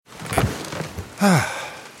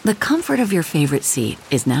The comfort of your favorite seat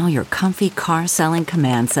is now your comfy car-selling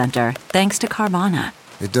command center, thanks to Carvana.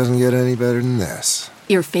 It doesn't get any better than this.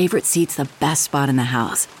 Your favorite seat's the best spot in the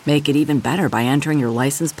house. Make it even better by entering your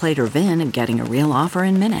license plate or VIN and getting a real offer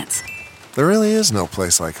in minutes. There really is no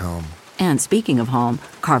place like home. And speaking of home,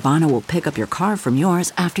 Carvana will pick up your car from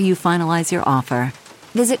yours after you finalize your offer.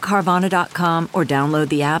 Visit Carvana.com or download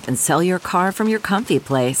the app and sell your car from your comfy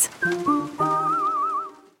place.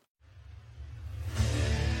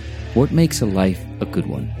 What makes a life a good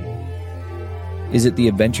one? Is it the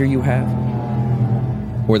adventure you have?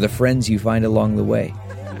 Or the friends you find along the way?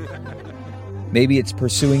 Maybe it's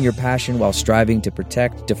pursuing your passion while striving to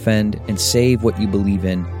protect, defend, and save what you believe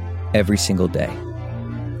in every single day.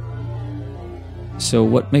 So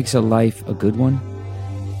what makes a life a good one?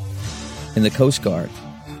 In the Coast Guard,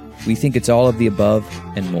 we think it's all of the above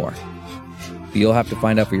and more. But you'll have to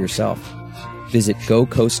find out for yourself. Visit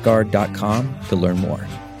gocoastguard.com to learn more.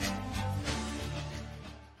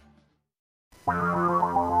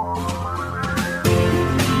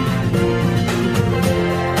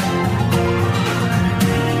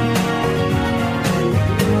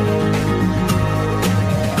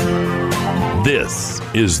 This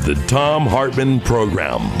is the Thom Hartmann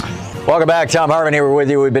Program. Welcome back. Thom Hartmann here with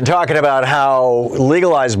you. We've been talking about how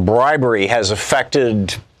legalized bribery has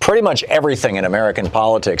affected pretty much everything in American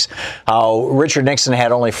politics. How Richard Nixon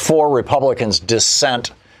had only 4 Republicans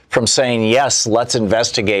dissent from saying, yes, let's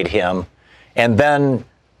investigate him. And then,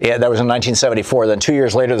 that was in 1974. Then 2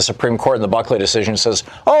 years later, the Supreme Court in the Buckley decision says,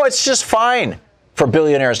 oh, it's just fine for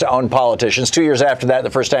billionaires to own politicians. 2 years after that, the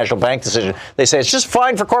First National Bank decision, they say it's just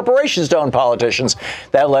fine for corporations to own politicians.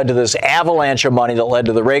 That led to this avalanche of money that led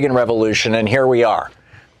to the Reagan Revolution, and here we are.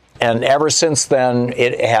 And ever since then,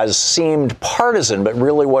 it has seemed partisan, but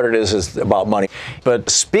really what it is about money. But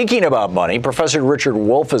speaking about money, Professor Richard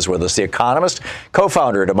Wolff is with us, the economist,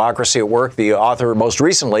 co-founder of Democracy at Work, the author most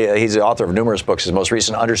recently, he's the author of numerous books, his most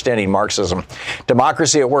recent, Understanding Marxism.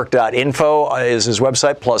 Democracyatwork.info is his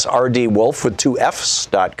website, plus rdwolff with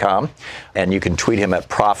 2fs.com. And you can tweet him at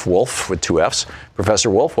Prof. Wolff with 2fs.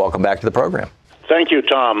 Professor Wolff, welcome back to the program. Thank you,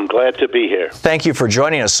 Tom. Glad to be here. Thank you for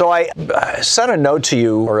joining us. So I sent a note to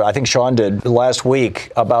you, or I think Sean did, last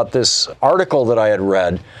week about this article that I had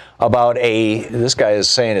read about this guy is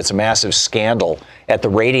saying it's a massive scandal at the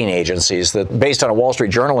rating agencies that based on a Wall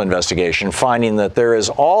Street Journal investigation, finding that there is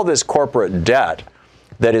all this corporate debt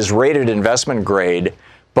that is rated investment grade,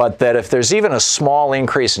 but that if there's even a small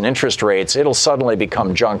increase in interest rates, it'll suddenly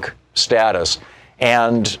become junk status.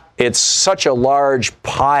 And it's such a large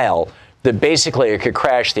pile that basically it could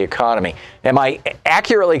crash the economy. Am I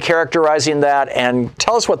accurately characterizing that? And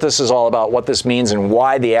tell us what this is all about, what this means, and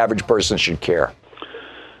why the average person should care.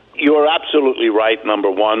 You're absolutely right,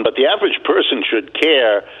 number one, but the average person should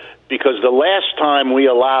care because the last time we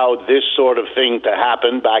allowed this sort of thing to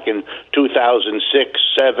happen, back in 2006,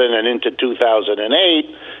 7, and into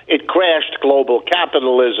 2008, it crashed global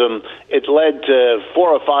capitalism. It led to 4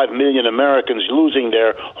 or 5 million Americans losing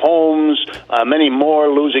their homes, many more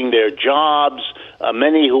losing their jobs,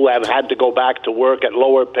 many who have had to go back to work at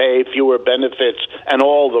lower pay, fewer benefits, and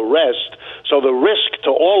all the rest. So the risk to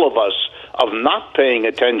all of us of not paying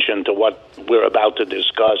attention to what we're about to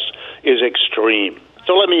discuss is extreme.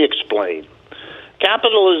 So let me explain.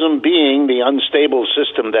 Capitalism being the unstable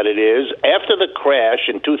system that it is, after the crash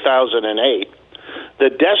in 2008, the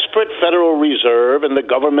desperate Federal Reserve and the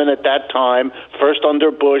government at that time, first under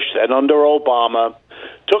Bush, then under Obama,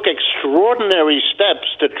 took extraordinary steps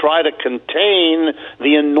to try to contain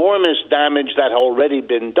the enormous damage that had already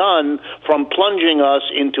been done from plunging us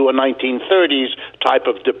into a 1930s type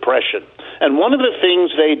of depression. And one of the things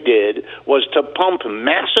they did was to pump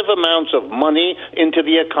massive amounts of money into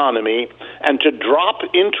the economy and to drop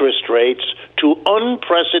interest rates to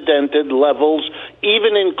unprecedented levels,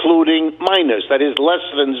 even including minus, that is less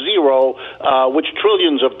than zero, which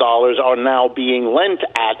trillions of dollars are now being lent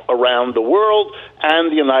at around the world,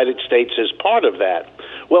 and the United States is part of that.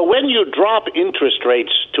 Well, when you drop interest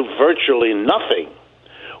rates to virtually nothing,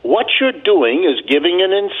 what you're doing is giving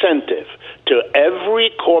an incentive to every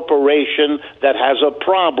corporation that has a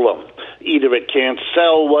problem. Either it can't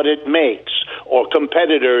sell what it makes, or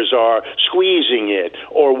competitors are squeezing it,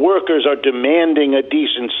 or workers are demanding a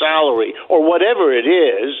decent salary, or whatever it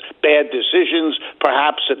is, bad decisions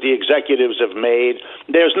perhaps that the executives have made.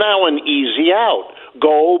 There's now an easy out.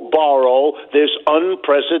 Go borrow this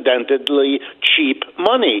unprecedentedly cheap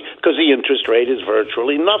money because the interest rate is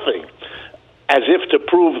virtually nothing. As if to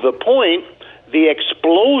prove the point, the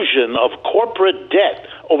explosion of corporate debt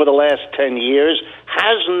over the last 10 years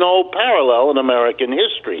has no parallel in American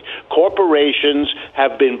history. Corporations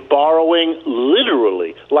have been borrowing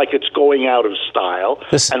literally like it's going out of style.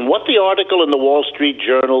 And what the article in the Wall Street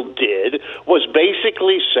Journal did was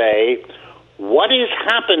basically say, what is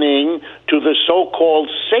happening to the so-called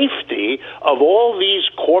safety of all these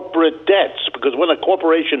corporate debts? Because when a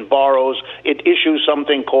corporation borrows, it issues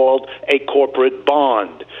something called a corporate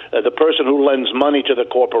bond. The person who lends money to the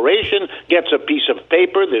corporation gets a piece of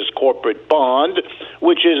paper, this corporate bond,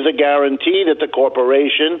 which is the guarantee that the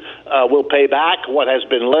corporation will pay back what has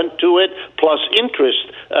been lent to it, plus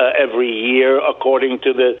interest every year according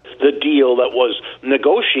to the deal that was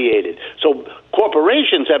negotiated. So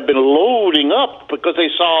corporations have been loading up because they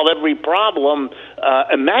solve every problem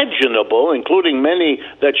imaginable, including many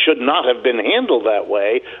that should not have been handled that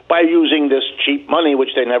way, by using this cheap money,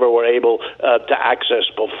 which they never were able to access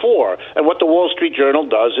before. And what the Wall Street Journal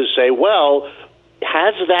does is say, well,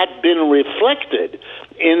 has that been reflected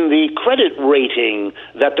in the credit rating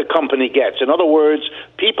that the company gets? In other words,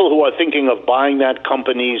 people who are thinking of buying that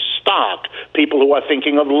company's stock, people who are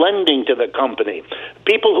thinking of lending to the company,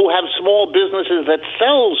 people who have small businesses that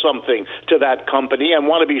sell something to that company and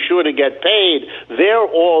want to be sure to get paid, they're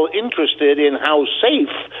all interested in how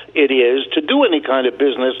safe it is to do any kind of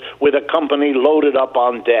business with a company loaded up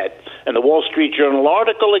on debt. And the Wall Street Journal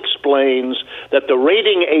article explains that the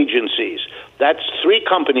rating agencies, that's 3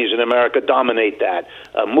 companies in America dominate that,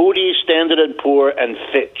 Moody's, Standard & Poor's, and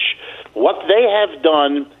Fitch. What they have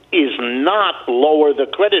done is not lower the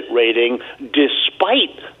credit rating,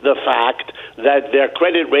 despite the fact that their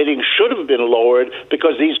credit rating should have been lowered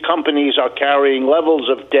because these companies are carrying levels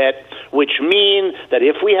of debt, which mean that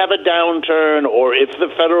if we have a downturn or if the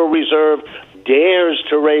Federal Reserve dares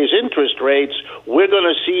to raise interest rates, we're going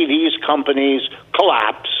to see these companies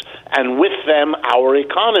collapse, and with them, our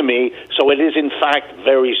economy. So it is, in fact,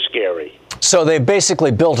 very scary. So they've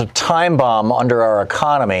basically built a time bomb under our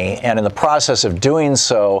economy, and in the process of doing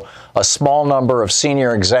so, a small number of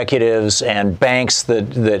senior executives and banks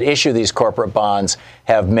that issue these corporate bonds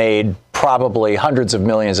have made probably hundreds of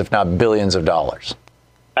millions, if not billions of dollars.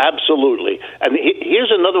 Absolutely. And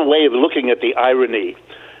here's another way of looking at the irony.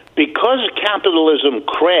 Because capitalism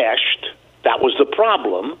crashed, that was the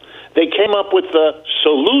problem, they came up with the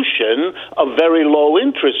solution of very low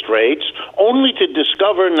interest rates, only to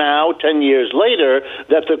discover now, 10 years later,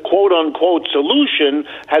 that the quote-unquote solution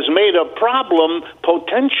has made a problem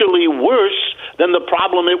potentially worse than the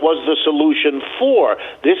problem it was the solution for.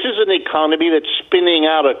 This is an economy that's spinning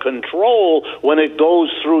out of control when it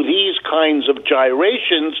goes through these kinds of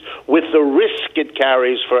gyrations with the risk it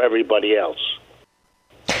carries for everybody else.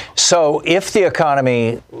 So if the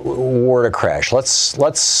economy were to crash,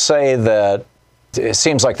 let's say that it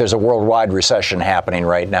seems like there's a worldwide recession happening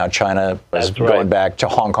right now. China is going back to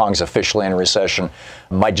Hong Kong's officially in a recession.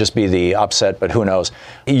 Might just be the upset, but who knows?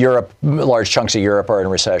 Europe, large chunks of Europe are in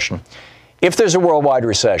recession. If there's a worldwide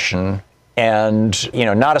recession and,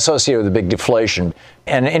 not associated with a big deflation,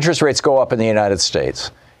 and interest rates go up in the United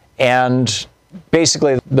States, and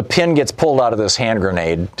basically the pin gets pulled out of this hand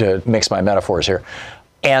grenade, to mix my metaphors here,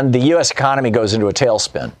 and the U.S. economy goes into a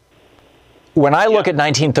tailspin. When I look at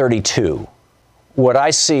 1932, what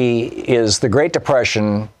I see is the Great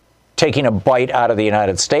Depression taking a bite out of the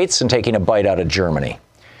United States and taking a bite out of Germany.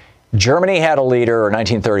 Germany had a leader, or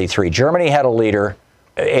 1933, Germany had a leader,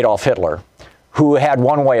 Adolf Hitler, who had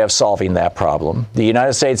one way of solving that problem. The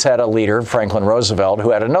United States had a leader, Franklin Roosevelt,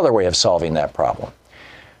 who had another way of solving that problem.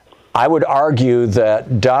 I would argue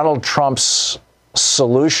that Donald Trump's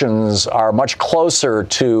solutions are much closer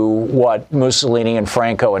to what Mussolini and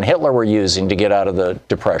Franco and Hitler were using to get out of the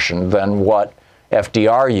Depression than what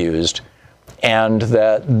FDR used, and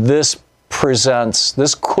that this crisis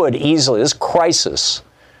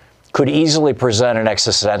could easily present an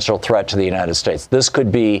existential threat to the United States. This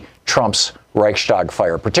could be Trump's Reichstag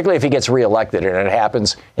fire, particularly if he gets reelected and it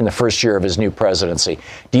happens in the first year of his new presidency.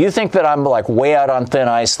 Do you think that I'm way out on thin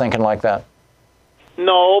ice thinking like that?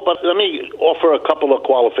 No, but let me offer a couple of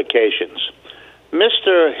qualifications.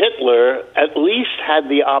 Mr. Hitler at least had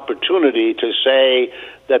the opportunity to say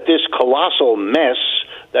that this colossal mess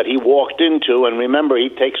that he walked into, and remember he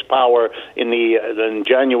takes power in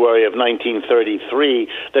January of 1933,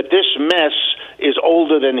 that this mess is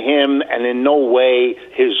older than him and in no way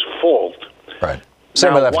his fault. Right.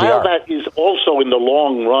 Same with FDR. While that is also in the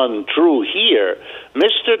long run true here,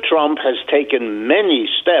 Mr. Trump has taken many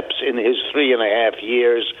steps in his 3.5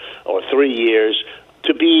 years or 3 years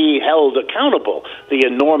to be held accountable. The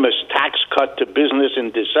enormous tax cut to business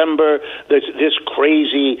in December, this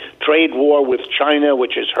crazy trade war with China,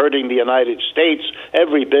 which is hurting the United States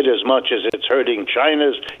every bit as much as it's hurting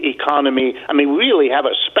China's economy. I mean, we really have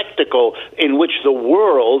a spectacle in which the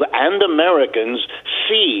world and Americans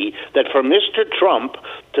see that for Mr. Trump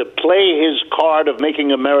to play his card of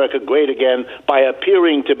making America great again by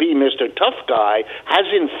appearing to be Mr. Tough Guy has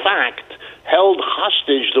in fact held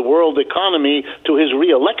hostage the world economy to his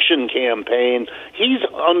re-election campaign. He's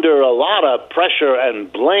under a lot of pressure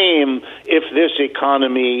and blame if this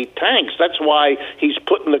economy tanks. That's why he's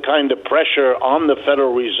putting the kind of pressure on the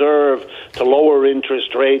Federal Reserve to lower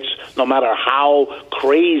interest rates, no matter how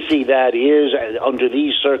crazy that is under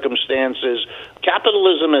these circumstances.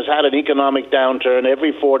 Capitalism has had an economic downturn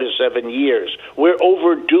every 4 to 7 years. We're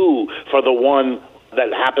overdue for the one that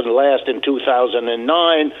happened last in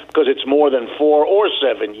 2009 because it's more than 4 or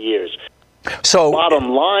 7 years. So, bottom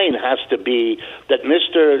line has to be that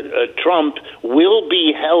Mr. Trump will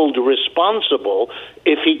be held responsible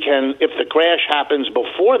if the crash happens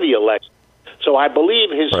before the election. So I believe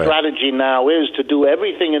his strategy now is to do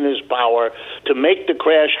everything in his power to make the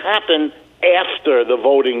crash happen after the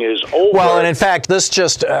voting is over. Well, and in fact, this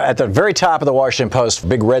just at the very top of the Washington Post,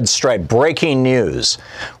 big red stripe, breaking news.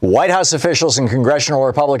 White House officials and congressional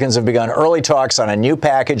Republicans have begun early talks on a new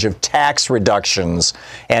package of tax reductions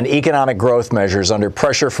and economic growth measures under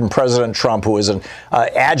pressure from President Trump, who is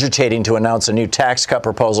agitating to announce a new tax cut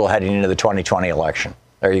proposal heading into the 2020 election.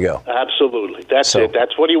 There you go. Absolutely. That's it.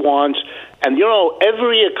 That's what he wants. And, you know,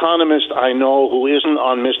 every economist I know who isn't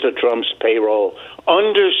on Mr. Trump's payroll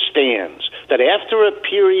understands that after a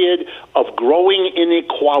period of growing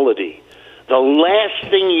inequality, the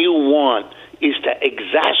last thing you want is to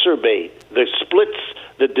exacerbate the splits,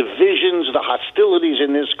 the divisions, the hostilities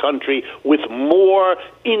in this country with more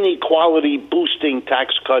inequality-boosting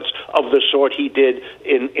tax cuts of the sort he did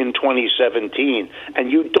in 2017.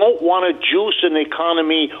 And you don't want to juice an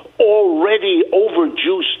economy already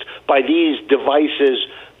overjuiced by these devices,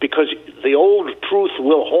 because the old truth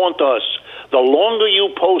will haunt us. The longer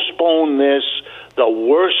you postpone this, the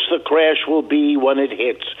worse the crash will be when it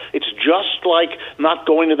hits. It's just like not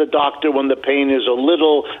going to the doctor when the pain is a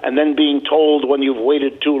little and then being told when you've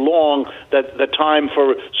waited too long that the time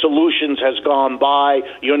for solutions has gone by,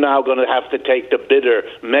 you're now going to have to take the bitter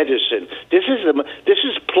medicine. This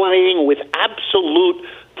is playing with absolute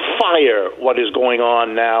fire what is going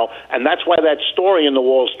on now, and that's why that story in the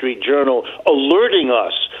Wall Street Journal alerting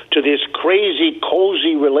us to this crazy,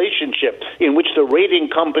 cozy relationship in which the rating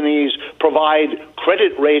companies provide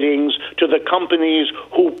credit ratings to the companies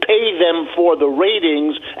who pay them for the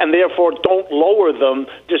ratings and therefore don't lower them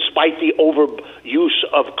despite the overuse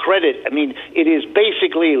of credit. I mean, it is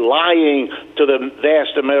basically lying to the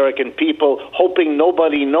vast American people, hoping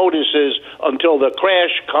nobody notices until the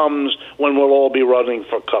crash comes when we'll all be running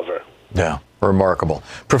for cover. Yeah. Remarkable.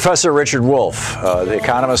 Professor Richard Wolff, the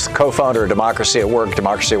economist, co-founder of Democracy at Work,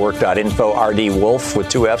 democracyatwork.info, rdwolff with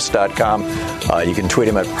 2fs.com. You can tweet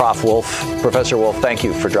him at Prof. Wolff. Professor Wolff, thank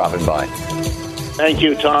you for dropping by. Thank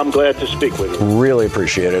you, Tom. Glad to speak with you. Really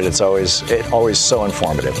appreciate it. It's always so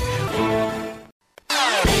informative.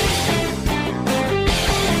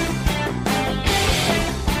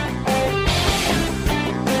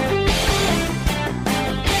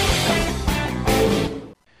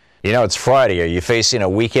 You know, it's Friday. Are you facing a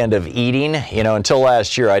weekend of eating? You know, until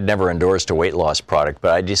last year, I'd never endorsed a weight loss product,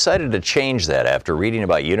 but I decided to change that after reading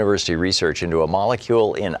about university research into a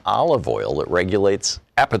molecule in olive oil that regulates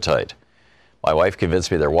appetite. My wife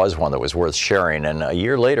convinced me there was one that was worth sharing, and a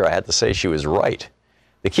year later, I had to say she was right.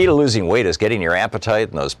 The key to losing weight is getting your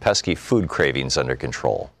appetite and those pesky food cravings under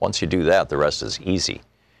control. Once you do that, the rest is easy.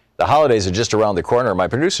 The holidays are just around the corner. My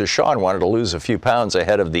producer, Sean, wanted to lose a few pounds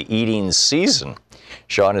ahead of the eating season.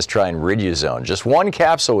 Sean is trying Riduzone, just one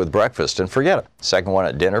capsule with breakfast, and forget it. Second one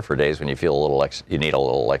at dinner for days when you feel you need a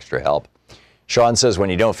little extra help. Sean says when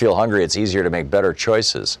you don't feel hungry, it's easier to make better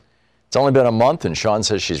choices. It's only been a month, and Sean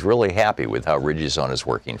says she's really happy with how Riduzone is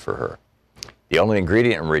working for her. The only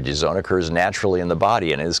ingredient in Riduzone occurs naturally in the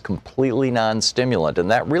body and is completely non-stimulant,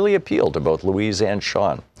 and that really appealed to both Louise and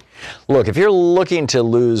Sean. Look, if you're looking to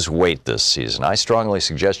lose weight this season, I strongly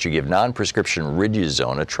suggest you give non-prescription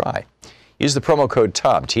Riduzone a try. Use the promo code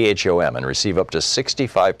THOM, T-H-O-M, and receive up to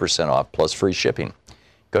 65% off plus free shipping.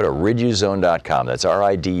 Go to riduzone.com. That's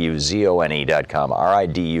riduzone.com,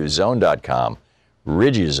 riduzone.com,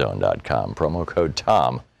 riduzone.com. Promo code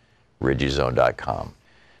THOM, riduzone.com.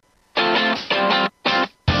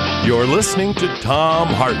 You're listening to Thom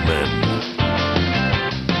Hartmann.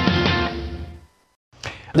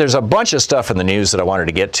 There's a bunch of stuff in the news that I wanted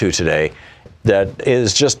to get to today. that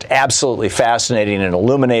is just absolutely fascinating and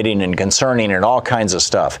illuminating and concerning and all kinds of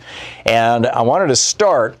stuff. And I wanted to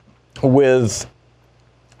start with,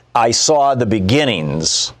 I saw the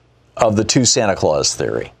beginnings of the two Santa Claus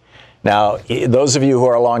theory. Now, those of you who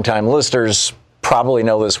are longtime listeners probably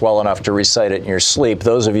know this well enough to recite it in your sleep.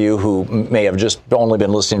 Those of you who may have just only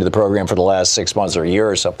been listening to the program for the last 6 months or a year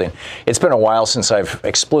or something, it's been a while since I've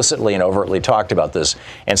explicitly and overtly talked about this.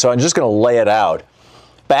 And so I'm just going to lay it out.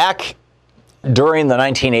 Back during the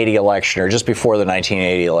 1980 election, or just before the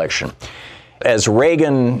 1980 election, as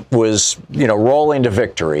Reagan was, rolling to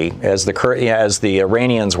victory, as the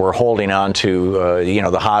Iranians were holding on to,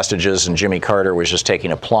 the hostages, and Jimmy Carter was just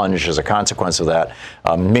taking a plunge as a consequence of that.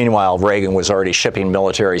 Meanwhile, Reagan was already shipping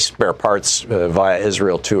military spare parts via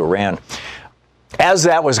Israel to Iran. As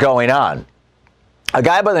that was going on, a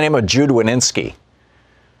guy by the name of Judd Wanniski,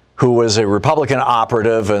 who was a Republican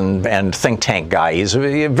operative and think tank guy, he's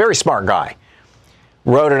a very smart guy,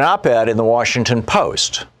 wrote an op-ed in the Washington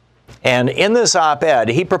Post. And in this op-ed,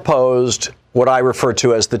 he proposed what I refer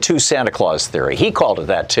to as the two Santa Claus theory. He called it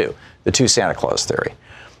that, too, the two Santa Claus theory.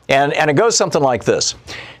 And it goes something like this.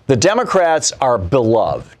 The Democrats are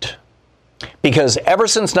beloved because ever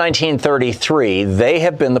since 1933, they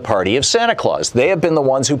have been the party of Santa Claus. They have been the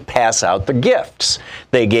ones who pass out the gifts.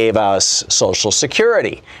 They gave us Social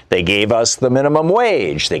Security. They gave us the minimum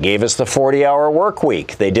wage. They gave us the 40-hour work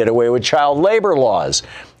week. They did away with child labor laws.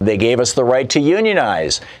 They gave us the right to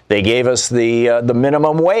unionize. They gave us the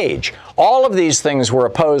minimum wage. All of these things were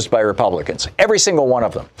opposed by Republicans, every single one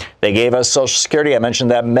of them. They gave us Social Security. I mentioned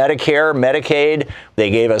that. Medicare, Medicaid. They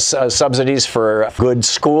gave us subsidies for good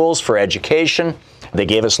schools, for education. They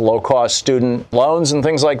gave us low-cost student loans and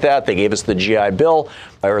things like that. They gave us the GI Bill,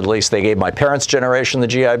 or at least they gave my parents' generation the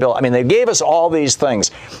GI Bill. I mean, they gave us all these things.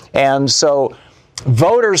 And so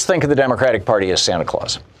voters think of the Democratic Party as Santa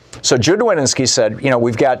Claus. So Judd Wanniski said,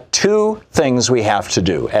 we've got two things we have to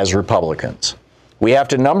do as Republicans. We have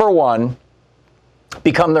to, number one,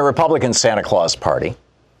 become the Republican Santa Claus party.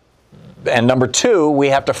 And number two, we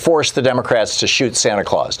have to force the Democrats to shoot Santa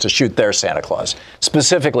Claus, to shoot their Santa Claus,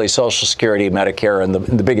 specifically Social Security, Medicare, and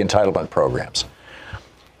the big entitlement programs.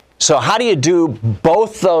 So how do you do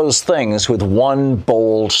both those things with one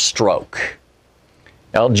bold stroke?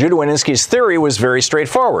 Now, Judd Wanniski's theory was very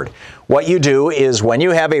straightforward. What you do is when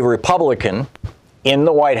you have a Republican in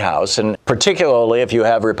the White House, and particularly if you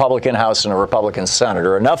have a Republican House and a Republican Senate,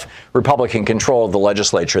 or enough Republican control of the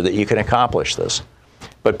legislature that you can accomplish this,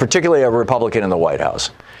 but particularly a Republican in the White House,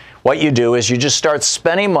 what you do is you just start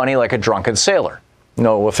spending money like a drunken sailor.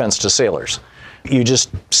 No offense to sailors. You just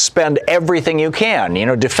spend everything you can.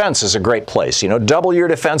 Defense is a great place. Double your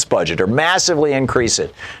defense budget or massively increase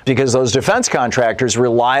it because those defense contractors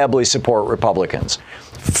reliably support Republicans.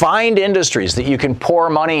 Find industries that you can pour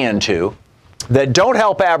money into that don't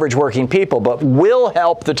help average working people but will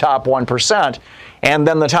help the top 1%. And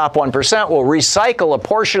then the top 1% will recycle a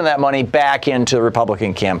portion of that money back into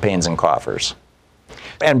Republican campaigns and coffers.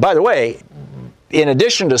 And by the way, in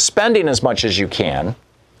addition to spending as much as you can,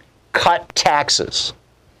 cut taxes.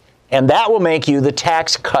 And that will make you the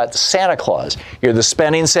tax cut Santa Claus. You're the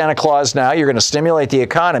spending Santa Claus now. You're going to stimulate the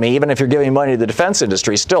economy. Even if you're giving money to the defense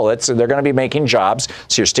industry, still, they're going to be making jobs.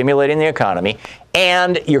 So you're stimulating the economy.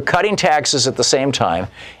 And you're cutting taxes at the same time.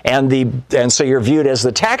 And so you're viewed as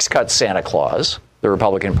the tax cut Santa Claus, the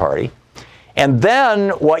Republican Party. And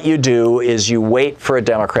then what you do is you wait for a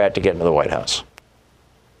Democrat to get into the White House.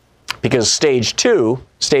 Because stage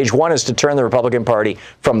one is to turn the Republican Party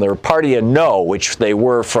from the party of no, which they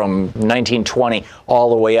were from 1920 all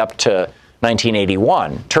the way up to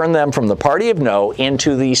 1981. Turn them from the party of no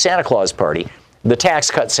into the Santa Claus Party, the tax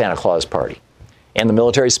cut Santa Claus Party, and the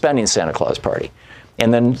military spending Santa Claus Party.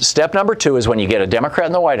 And then step number two is when you get a Democrat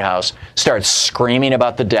in the White House, start screaming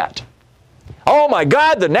about the debt. Oh, my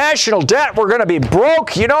God, the national debt, we're going to be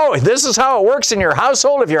broke. This is how it works in your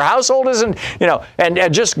household. If your household isn't,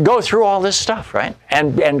 and just go through all this stuff, right?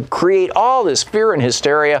 And create all this fear and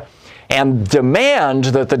hysteria and demand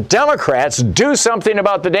that the Democrats do something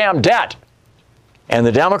about the damn debt. And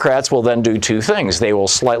the Democrats will then do two things. They will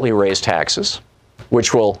slightly raise taxes,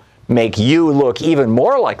 which will make you look even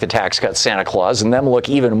more like the tax cut Santa Claus and them look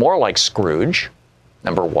even more like Scrooge,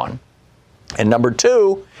 number one. And number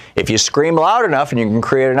two, if you scream loud enough and you can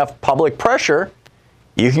create enough public pressure,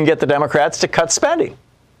 you can get the Democrats to cut spending.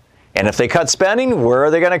 And if they cut spending, where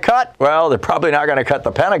are they going to cut? Well, they're probably not going to cut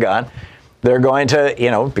the Pentagon. They're going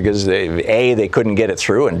to, because they couldn't get it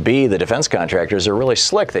through, and B, the defense contractors are really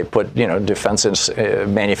slick. They put, defense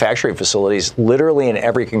manufacturing facilities literally in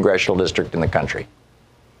every congressional district in the country.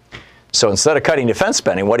 So instead of cutting defense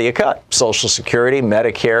spending, what do you cut? Social Security,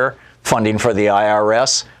 Medicare, funding for the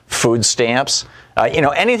IRS, food stamps,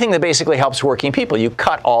 anything that basically helps working people. You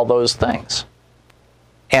cut all those things.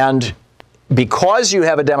 And because you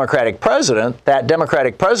have a Democratic president, that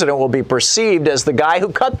Democratic president will be perceived as the guy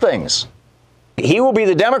who cut things. He will be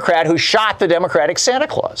the Democrat who shot the Democratic Santa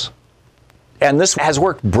Claus. And this has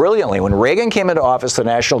worked brilliantly. When Reagan came into office, the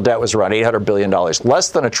national debt was around $800 billion, less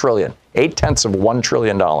than $1 trillion, 0.8 of $1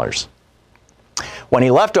 trillion. When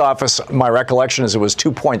he left office, my recollection is it was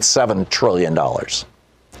 $2.7 trillion.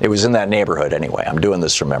 It was in that neighborhood anyway. I'm doing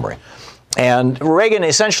this from memory. And Reagan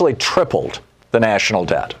essentially tripled the national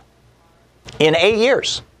debt in 8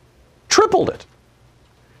 years. Tripled it.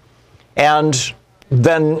 And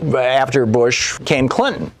then after Bush came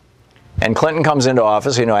Clinton. And Clinton comes into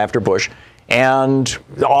office, after Bush. And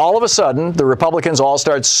all of a sudden, the Republicans all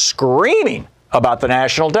start screaming about the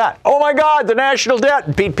national debt. Oh, my God, the national debt.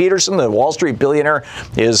 And Pete Peterson, the Wall Street billionaire,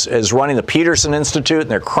 is running the Peterson Institute,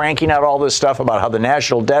 and they're cranking out all this stuff about how the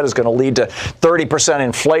national debt is going to lead to 30%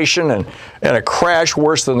 inflation and a crash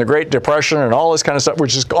worse than the Great Depression and all this kind of stuff,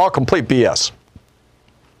 which is all complete BS,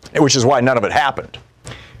 which is why none of it happened.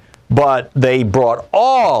 But they brought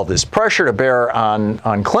all this pressure to bear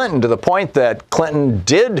on Clinton to the point that Clinton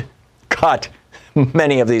did cut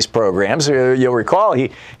many of these programs. You'll recall in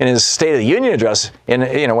his State of the Union address, when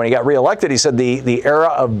he got reelected, he said the era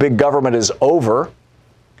of big government is over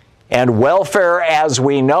and welfare as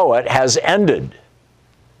we know it has ended.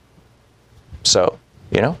 So,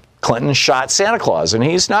 Clinton shot Santa Claus, and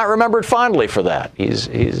he's not remembered fondly for that. He's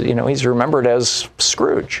remembered as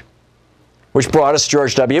Scrooge, which brought us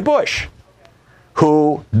George W. Bush,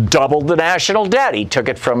 who doubled the national debt. He took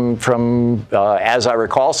it from as I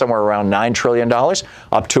recall, somewhere around $9 trillion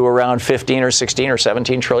up to around 15 or 16 or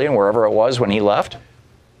 17 trillion, wherever it was when he left.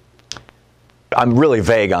 I'm really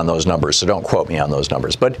vague on those numbers, so don't quote me on those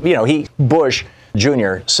numbers. But, Bush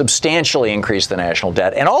Jr. substantially increased the national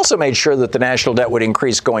debt and also made sure that the national debt would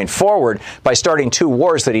increase going forward by starting 2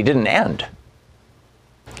 wars that he didn't end.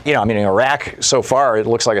 In Iraq, so far, it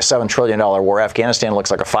looks like a $7 trillion war. Afghanistan looks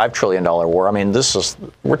like a $5 trillion war.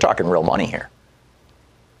 We're talking real money here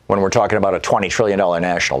when we're talking about a $20 trillion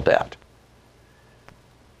national debt.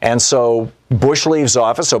 And so Bush leaves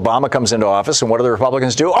office, Obama comes into office, and what do the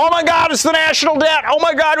Republicans do? Oh, my God, it's the national debt. Oh,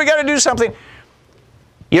 my God, we got to do something.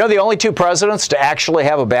 The only 2 presidents to actually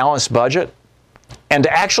have a balanced budget and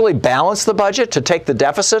to actually balance the budget, to take the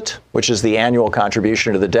deficit, which is the annual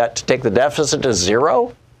contribution to the debt, to take the deficit to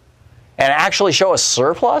 0, and actually show a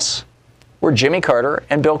surplus were Jimmy Carter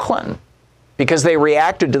and Bill Clinton, because they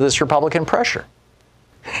reacted to this Republican pressure.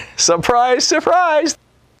 Surprise, surprise.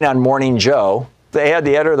 On Morning Joe, they had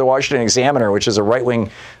the editor of the Washington Examiner, which is a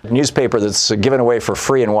right-wing newspaper that's given away for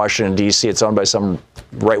free in Washington, D.C. It's owned by some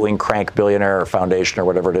right-wing crank billionaire or foundation or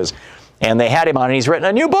whatever it is. And they had him on, and he's written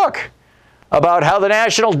a new book about how the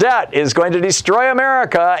national debt is going to destroy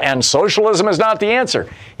America and socialism is not the answer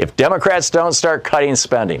if Democrats don't start cutting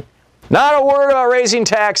spending. Not a word about raising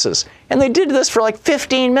taxes. And they did this for like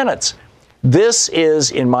 15 minutes. This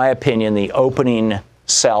is, in my opinion, the opening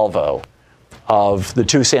salvo of the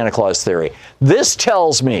 2 Santa Claus theory. This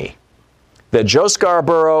tells me that Joe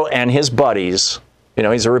Scarborough and his buddies,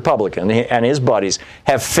 he's a Republican, and his buddies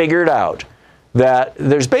have figured out that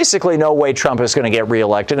there's basically no way Trump is going to get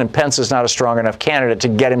reelected, and Pence is not a strong enough candidate to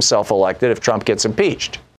get himself elected if Trump gets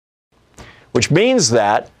impeached. Which means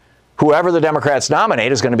that whoever the Democrats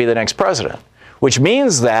nominate is going to be the next president. Which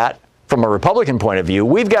means that, from a Republican point of view,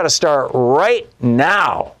 we've got to start right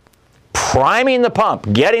now priming the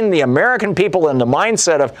pump, getting the American people in the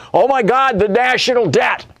mindset of, oh my God, the national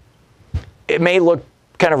debt. It may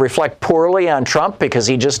kind of reflect poorly on Trump because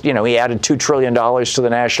he just, he added $2 trillion to the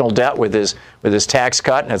national debt with his tax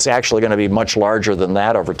cut, and it's actually going to be much larger than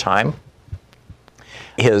that over time.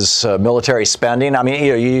 His military spending,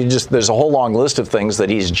 there's a whole long list of things that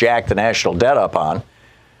he's jacked the national debt up on.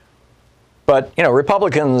 But,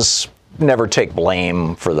 Republicans never take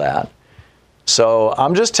blame for that. So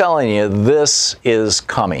I'm just telling you, this is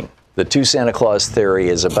coming. The 2 Santa Claus theory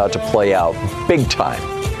is about to play out big time.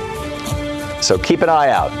 So keep an eye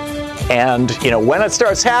out. And, when it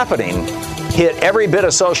starts happening, hit every bit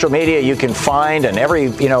of social media you can find and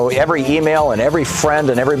every email and every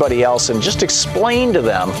friend and everybody else, and just explain to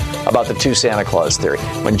them about the 2 Santa Claus theory.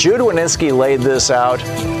 When Judd Wanniski laid this out,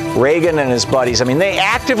 Reagan and his buddies, they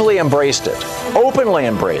actively embraced it, openly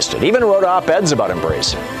embraced it, even wrote op-eds about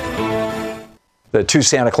embracing it. The 2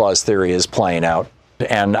 Santa Claus theory is playing out,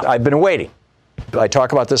 and I've been waiting. I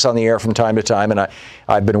talk about this on the air from time to time, and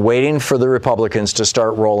I've been waiting for the Republicans to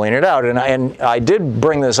start rolling it out. And I did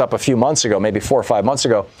bring this up a few months ago, maybe 4 or 5 months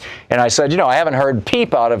ago, and I said, I haven't heard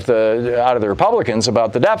peep out of the Republicans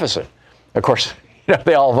about the deficit. Of course,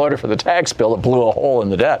 they all voted for the tax bill that blew a hole in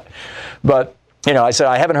the debt. But, I said,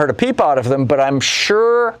 I haven't heard a peep out of them, but I'm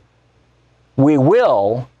sure we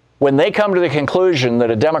will when they come to the conclusion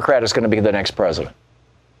that a Democrat is going to be the next president,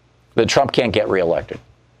 that Trump can't get reelected.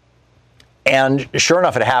 And sure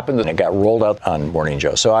enough, it happened, and it got rolled out on Morning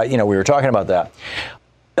Joe. So, we were talking about that.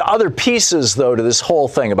 The other pieces, though, to this whole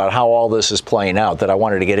thing about how all this is playing out that I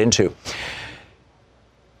wanted to get into.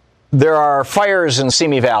 There are fires in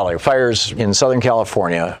Simi Valley, fires in Southern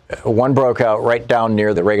California. One broke out right down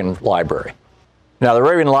near the Reagan Library. Now, the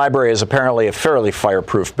Reagan Library is apparently a fairly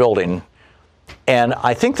fireproof building, and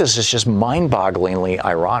I think this is just mind-bogglingly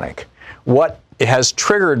ironic. What has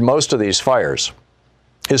triggered most of these fires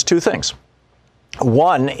is two things.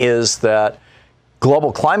 One is that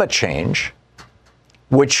global climate change,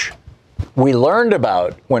 which we learned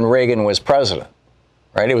about when Reagan was president,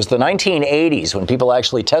 right? It was the 1980s when people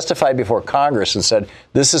actually testified before Congress and said,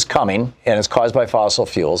 this is coming, and it's caused by fossil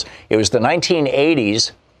fuels. It was the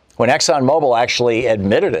 1980s when ExxonMobil actually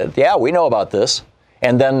admitted it. Yeah, we know about this,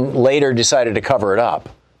 and then later decided to cover it up.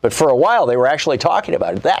 But for a while, they were actually talking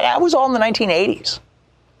about it. That was all in the 1980s.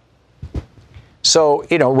 So,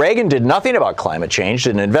 Reagan did nothing about climate change,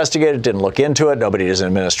 didn't investigate it, didn't look into it. Nobody does in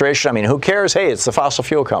administration. I mean, who cares? Hey, it's the fossil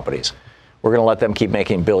fuel companies. We're going to let them keep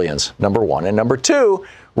making billions, number one. And number two,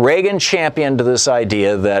 Reagan championed this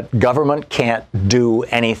idea that government can't do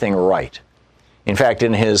anything right. In fact,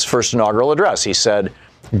 in his first inaugural address, he said,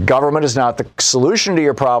 government is not the solution to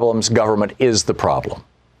your problems. Government is the problem.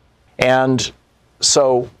 And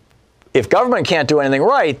so if government can't do anything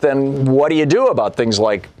right, then what do you do about things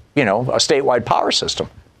like, a statewide power system?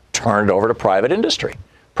 Turn it over to private industry,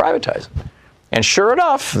 privatize it. And sure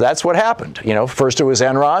enough, that's what happened. First it was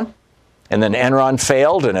Enron, and then Enron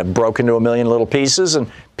failed, and it broke into a million little pieces,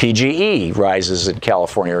 and PGE rises in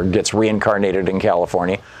California, or gets reincarnated in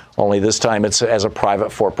California, only this time it's as a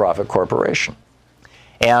private for-profit corporation.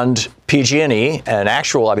 And PG&E,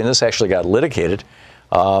 this actually got litigated.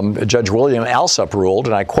 Judge William Alsup ruled,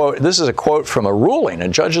 and I quote, this is a quote from a ruling, a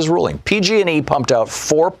judge's ruling. PG&E pumped out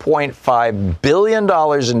 $4.5 billion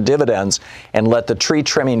in dividends and let the tree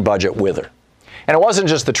trimming budget wither. And it wasn't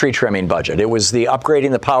just the tree trimming budget. It was the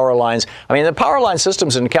upgrading the power lines. I mean, the power line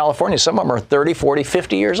systems in California, some of them are 30, 40,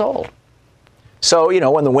 50 years old. So,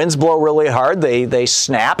 when the winds blow really hard, they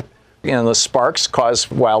snap. The sparks cause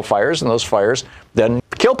wildfires, and those fires then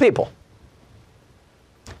kill people.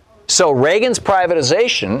 So Reagan's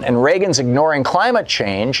privatization and Reagan's ignoring climate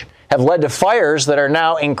change have led to fires that are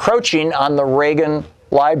now encroaching on the Reagan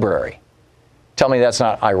Library. Tell me that's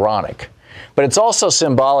not ironic. But it's also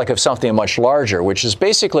symbolic of something much larger, which is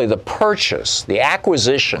basically the purchase, the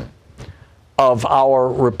acquisition of our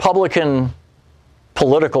Republican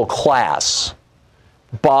political class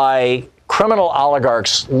by criminal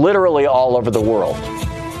oligarchs literally all over the world.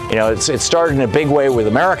 It started in a big way with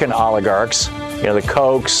American oligarchs, the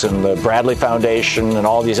Kochs and the Bradley Foundation and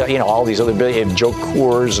all these other Joe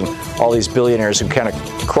Coors and all these billionaires who kind of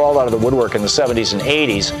crawled out of the woodwork in the 70s and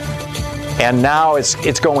 80s. And now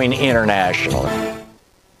it's going international.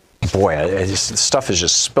 Boy, stuff is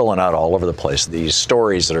just spilling out all over the place, these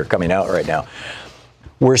stories that are coming out right now.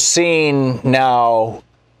 We're seeing now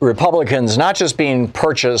Republicans not just being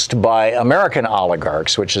purchased by American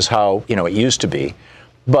oligarchs, which is how, it used to be,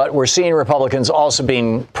 but we're seeing Republicans also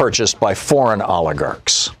being purchased by foreign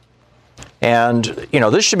oligarchs. And,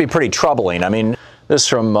 this should be pretty troubling. I mean, this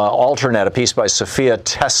from Alternet, a piece by Sophia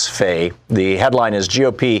Tesfaye. The headline is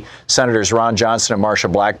GOP Senators Ron Johnson and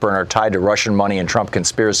Marsha Blackburn are tied to Russian money and Trump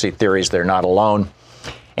conspiracy theories. They're not alone.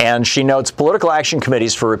 And she notes political action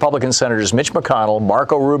committees for Republican Senators Mitch McConnell,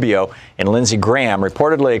 Marco Rubio, and Lindsey Graham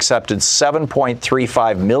reportedly accepted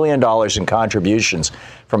 $7.35 million in contributions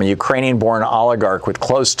from a Ukrainian-born oligarch with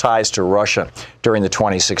close ties to Russia during the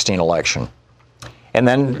 2016 election. And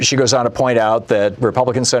then she goes on to point out that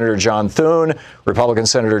Republican Senator John Thune, Republican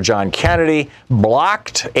Senator John Kennedy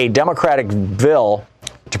blocked a Democratic bill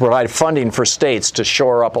to provide funding for states to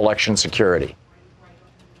shore up election security.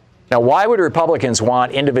 Now, why would Republicans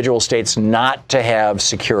want individual states not to have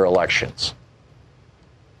secure elections?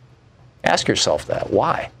 Ask yourself that.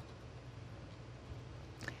 Why?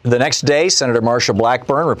 The next day, Senator Marsha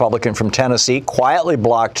Blackburn, Republican from Tennessee, quietly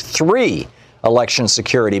blocked 3 election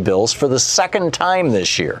security bills for the second time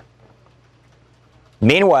this year.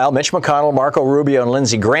 Meanwhile, Mitch McConnell, Marco Rubio, and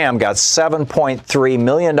Lindsey Graham got $7.3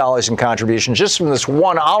 million in contributions just from this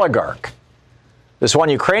one oligarch. This one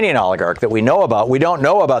Ukrainian oligarch that we know about. We don't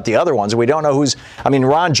know about the other ones. We don't know who's. I mean,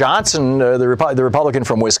 Ron Johnson, the Republican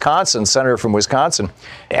from Wisconsin, senator from Wisconsin,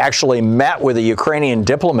 actually met with a Ukrainian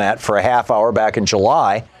diplomat for a half hour back in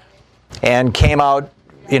July, and came out,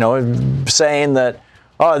 saying that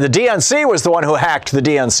the DNC was the one who hacked the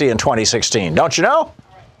DNC in 2016. Don't you know?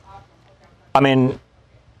 I mean,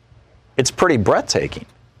 it's pretty breathtaking.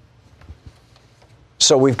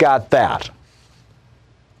 So we've got that.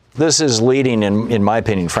 This is leading, in my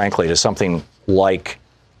opinion, frankly, to something like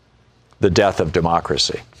the death of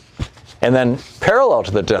democracy. And then parallel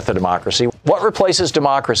to the death of democracy, what replaces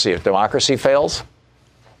democracy if democracy fails?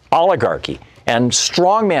 Oligarchy and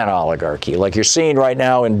strongman oligarchy, like you're seeing right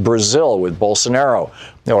now in Brazil with Bolsonaro,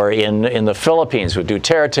 or in the Philippines with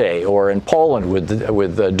Duterte, or in Poland with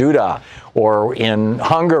Duda, or in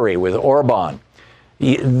Hungary with Orban.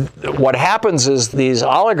 What happens is these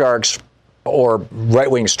oligarchs, or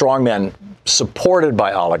right-wing strongmen supported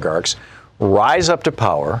by oligarchs, rise up to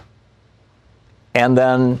power and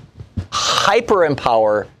then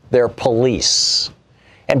hyper-empower their police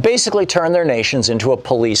and basically turn their nations into a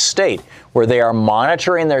police state where they are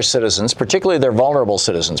monitoring their citizens, particularly their vulnerable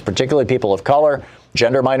citizens, particularly people of color,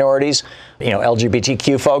 gender minorities,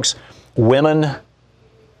 LGBTQ folks, women,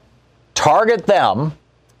 target them,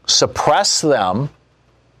 suppress them,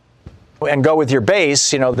 and go with your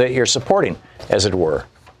base, that you're supporting, as it were.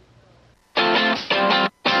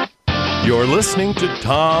 You're listening to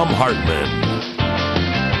Thom Hartmann.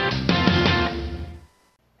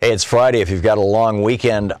 Hey, it's Friday. If you've got a long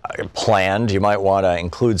weekend planned, you might want to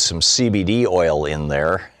include some CBD oil in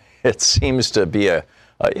there. It seems to be a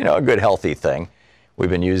good healthy thing.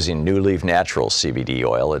 We've been using New Leaf Naturals CBD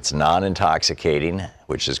oil. It's non-intoxicating,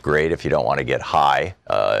 which is great if you don't want to get high.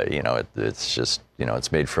 It's just,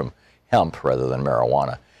 it's made from hemp rather than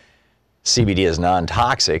marijuana. CBD is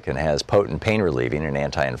non-toxic and has potent pain-relieving and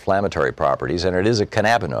anti-inflammatory properties, and it is a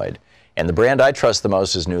cannabinoid. And the brand I trust the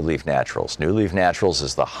most is New Leaf Naturals. New Leaf Naturals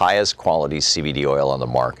is the highest quality CBD oil on the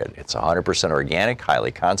market. It's 100% organic,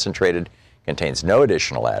 highly concentrated, contains no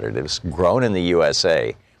additional additives, grown in the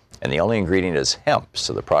USA, and the only ingredient is hemp,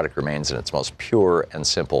 so the product remains in its most pure and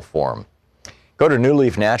simple form. Go to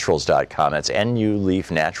newleafnaturals.com, that's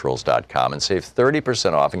nuleafnaturals.com, and save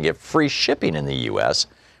 30% off and get free shipping in the U.S.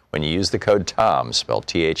 when you use the code THOM, spelled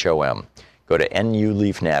T-H-O-M. Go to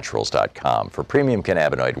nuleafnaturals.com. For premium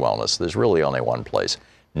cannabinoid wellness, there's really only one place,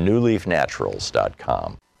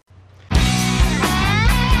 newleafnaturals.com.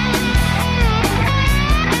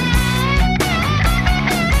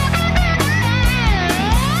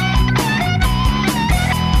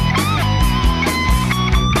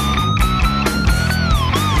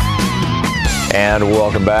 And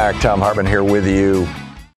welcome back. Thom Hartmann here with you.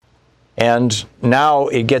 And now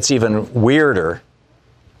it gets even weirder.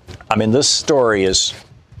 I mean, this story is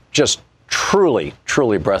just truly,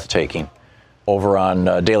 truly breathtaking. Over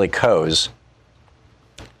on Daily Kos,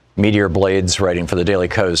 Meteor Blades writing for the Daily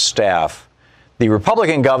Kos staff, the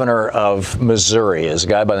Republican governor of Missouri is a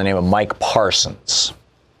guy by the name of Mike Parsons.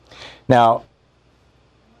 Now,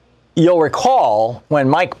 you'll recall when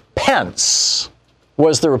Mike Pence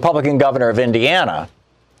was the Republican governor of Indiana,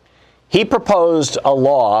 he proposed a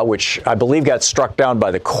law, which I believe got struck down by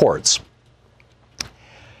the courts,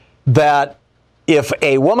 that if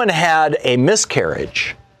a woman had a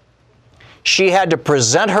miscarriage, she had to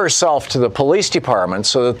present herself to the police department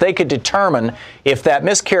so that they could determine if that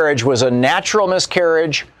miscarriage was a natural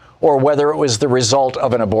miscarriage or whether it was the result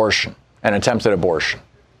of an abortion, an attempted abortion.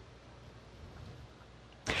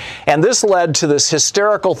 And this led to this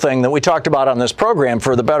hysterical thing that we talked about on this program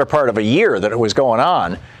for the better part of a year that it was going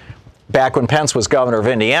on back when Pence was governor of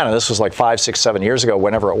Indiana. This was like 5, 6, 7 years ago,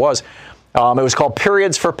 whenever it was. It was called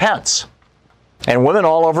Periods for Pence. And women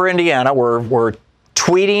all over Indiana were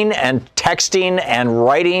tweeting and texting and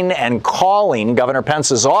writing and calling Governor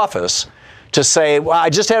Pence's office to say, well, I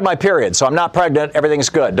just had my period, so I'm not pregnant. Everything's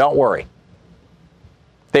good. Don't worry.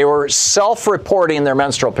 They were self-reporting their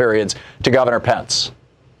menstrual periods to Governor Pence,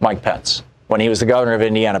 Mike Pence, when he was the governor of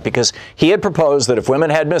Indiana, because he had proposed that if women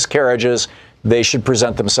had miscarriages, they should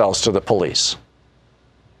present themselves to the police.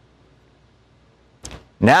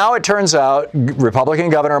 Now it turns out Republican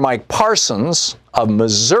Governor Mike Parsons of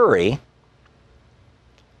Missouri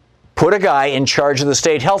put a guy in charge of the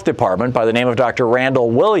state health department by the name of Dr.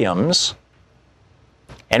 Randall Williams.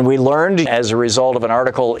 And we learned as a result of an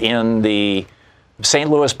article in the St.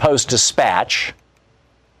 Louis Post-Dispatch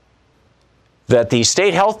that the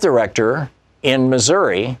state health director in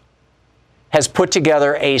Missouri has put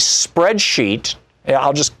together a spreadsheet.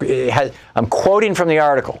 I'm quoting from the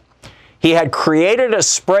article. He had created a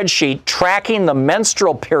spreadsheet tracking the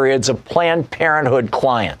menstrual periods of Planned Parenthood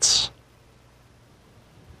clients.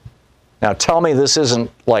 Now tell me this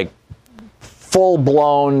isn't like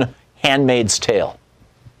full-blown Handmaid's Tale.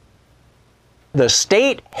 The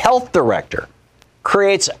state health director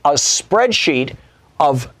creates a spreadsheet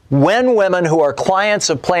of when women who are clients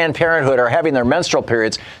of Planned Parenthood are having their menstrual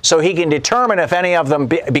periods, so he can determine if any of them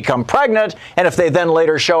become pregnant and if they then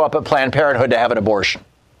later show up at Planned Parenthood to have an abortion.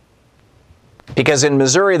 Because in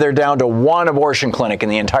Missouri, they're down to one abortion clinic in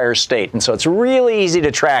the entire state, and so it's really easy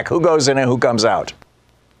to track who goes in and who comes out.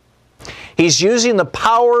 He's using the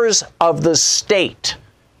powers of the state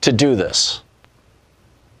to do this.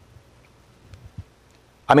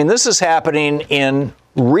 I mean, this is happening in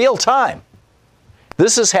real time.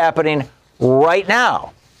 This is happening right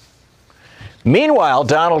now. Meanwhile,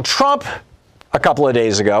 Donald Trump, a couple of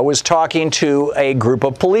days ago, was talking to a group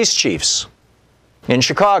of police chiefs in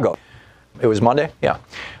Chicago. It was Monday? Yeah.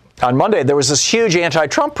 On Monday, there was this huge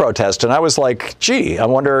anti-Trump protest, and I was like, gee, I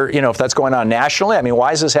wonder, if that's going on nationally. I mean,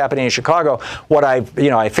 why is this happening in Chicago?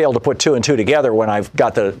 I failed to put two and two together when I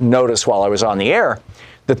got the notice while I was on the air,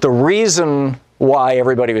 that the reason why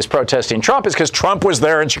everybody was protesting Trump is because Trump was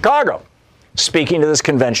there in Chicago, speaking to this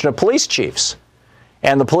convention of police chiefs.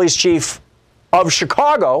 And the police chief of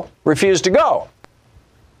Chicago refused to go.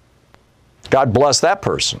 God bless that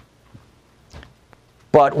person.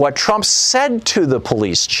 But what Trump said to the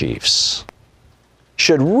police chiefs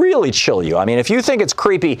should really chill you. I mean, if you think it's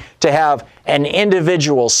creepy to have an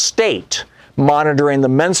individual state monitoring the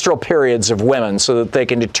menstrual periods of women so that they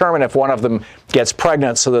can determine if one of them gets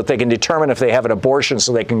pregnant, so that they can determine if they have an abortion,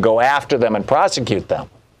 so they can go after them and prosecute them,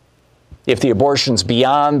 if the abortion's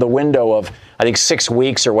beyond the window of, I think, 6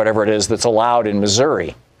 weeks or whatever it is that's allowed in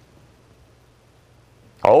Missouri.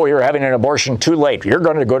 Oh, you're having an abortion too late. You're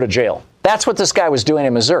going to go to jail. That's what this guy was doing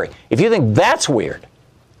in Missouri. If you think that's weird,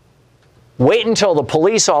 wait until the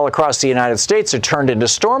police all across the United States are turned into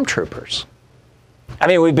stormtroopers. I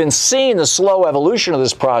mean, we've been seeing the slow evolution of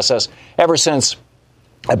this process ever since,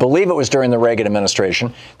 I believe it was during the Reagan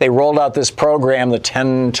administration. They rolled out this program, the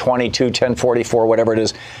 1022, 1044, whatever it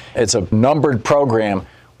is. It's a numbered program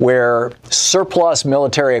where surplus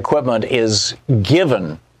military equipment is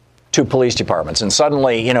given to police departments. And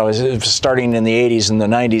suddenly, starting in the 80s and the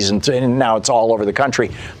 90s, and now it's all over the country,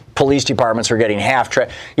 police departments are getting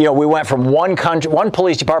we went from one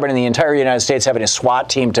police department in the entire United States having a SWAT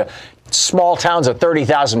team to small towns of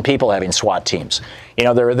 30,000 people having SWAT teams.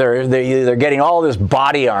 They're getting all this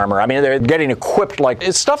body armor. I mean, they're getting equipped like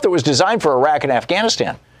it's stuff that was designed for Iraq and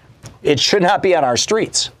Afghanistan. It should not be on our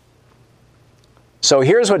streets. So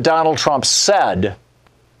here's what Donald Trump said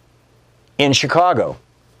in Chicago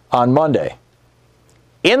on Monday.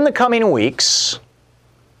 In the coming weeks,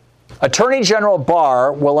 Attorney General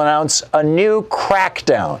Barr will announce a new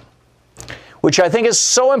crackdown, which I think is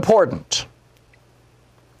so important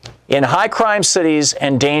in high-crime cities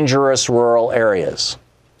and dangerous rural areas.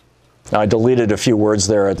 Now, I deleted a few words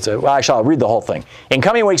there. Actually, I'll read the whole thing. In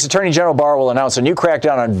coming weeks, Attorney General Barr will announce a new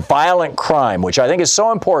crackdown on violent crime, which I think is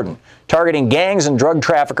so important, targeting gangs and drug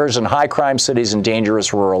traffickers in high-crime cities and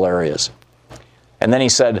dangerous rural areas. And then he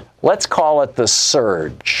said, let's call it the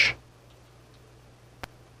surge.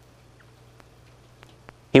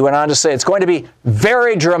 He went on to say it's going to be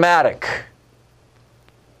very dramatic.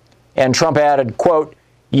 And Trump added, quote,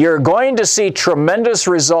 you're going to see tremendous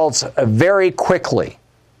results very quickly.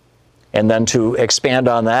 And then to expand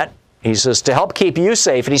on that, he says, to help keep you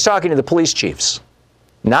safe, and he's talking to the police chiefs,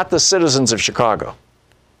 not the citizens of Chicago.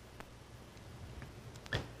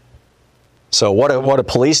 So what do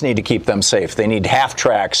police need to keep them safe? They need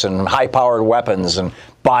half-tracks and high-powered weapons and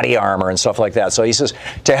body armor and stuff like that. So he says,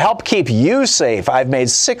 to help keep you safe, I've made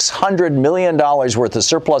 $600 million worth of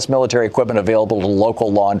surplus military equipment available to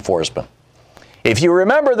local law enforcement. If you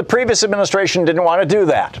remember, the previous administration didn't want to do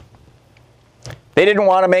that. They didn't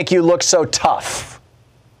want to make you look so tough.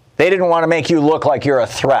 They didn't want to make you look like you're a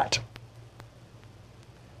threat.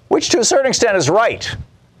 Which, to a certain extent, is right.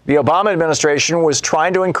 The Obama administration was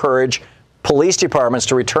trying to encourage police departments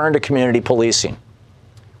to return to community policing,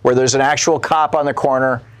 where there's an actual cop on the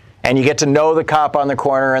corner, and you get to know the cop on the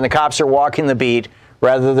corner, and the cops are walking the beat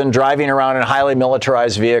rather than driving around in highly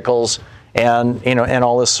militarized vehicles and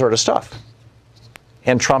all this sort of stuff.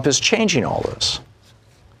 And Trump is changing all this.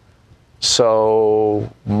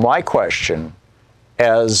 So my question,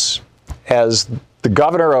 as the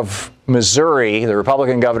governor of Missouri, the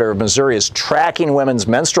Republican governor of Missouri, is tracking women's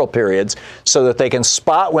menstrual periods so that they can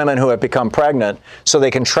spot women who have become pregnant, so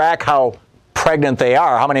they can track how pregnant they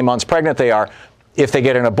are, how many months pregnant they are, if they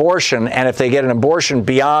get an abortion, and if they get an abortion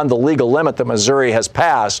beyond the legal limit that Missouri has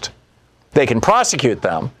passed, they can prosecute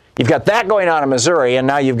them. You've got that going on in Missouri, and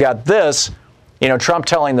now you've got this, Trump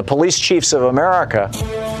telling the police chiefs of America,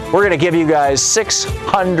 we're going to give you guys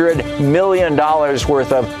 $600 million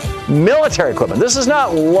worth of military equipment. This is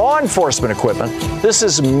not law enforcement equipment. This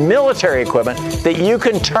is military equipment that you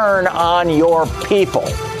can turn on your people,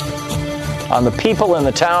 on the people in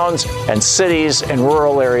the towns and cities and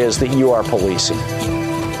rural areas that you are policing.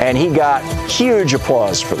 And he got huge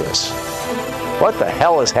applause for this. What the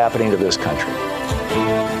hell is happening to this country?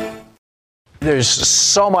 There's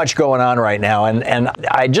so much going on right now, and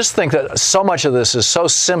I just think that so much of this is so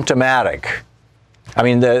symptomatic. I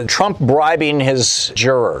mean, the Trump bribing his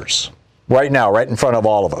jurors right now, right in front of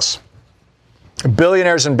all of us.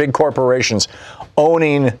 Billionaires and big corporations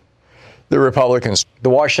owning the Republicans. The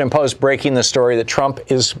Washington Post breaking the story that Trump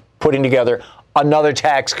is putting together another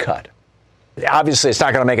tax cut. Obviously, it's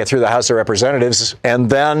not going to make it through the House of Representatives, and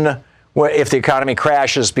then if the economy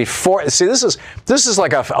crashes before, see, this is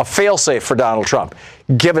like a fail-safe for Donald Trump,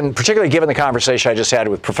 particularly given the conversation I just had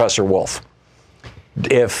with Professor Wolff.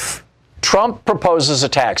 If Trump proposes a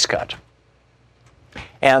tax cut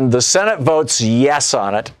and the Senate votes yes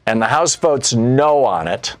on it and the House votes no on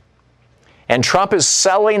it, and Trump is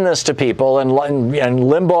selling this to people, and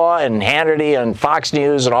Limbaugh and Hannity and Fox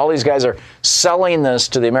News and all these guys are selling this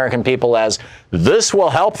to the American people as this will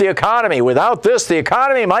help the economy. Without this, the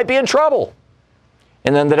economy might be in trouble.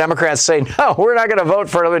 And then the Democrats say, no, we're not going to vote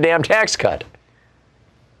for another damn tax cut.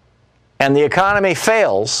 And the economy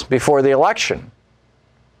fails before the election.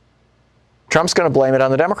 Trump's going to blame it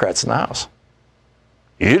on the Democrats in the House.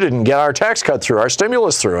 You didn't get our tax cut through, our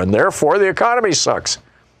stimulus through, and therefore the economy sucks.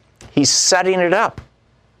 He's setting it up.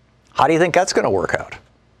 How do you think that's going to work out?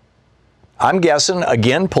 I'm guessing,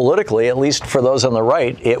 again, politically, at least for those on the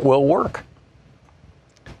right, it will work.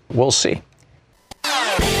 We'll see.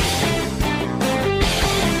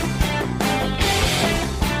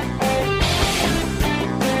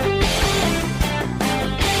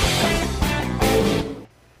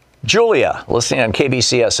 Julia, listening on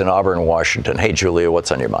KBCS in Auburn, Washington. Hey, Julia,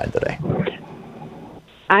 what's on your mind today?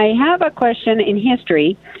 I have a question in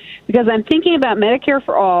history because I'm thinking about Medicare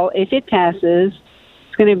for All. If it passes,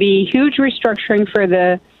 it's going to be huge restructuring for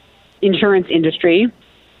the insurance industry.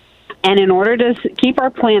 And in order to keep our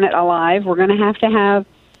planet alive, we're going to have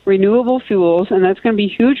renewable fuels, and that's going to be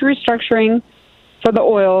huge restructuring for the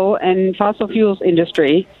oil and fossil fuels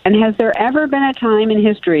industry. And has there ever been a time in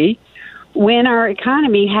history when our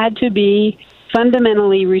economy had to be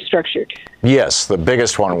fundamentally restructured? Yes, the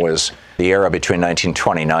biggest one was the era between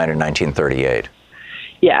 1929 and 1938.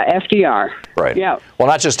 Yeah, FDR. Right. Yeah. Well,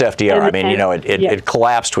 not just FDR. It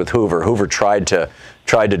collapsed with Hoover. Hoover tried to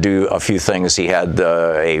do a few things. He had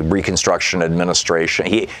a Reconstruction administration.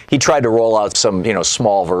 He tried to roll out some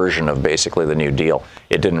small version of basically the New Deal.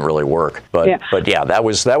 It didn't really work. But yeah, that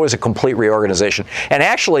was a complete reorganization. And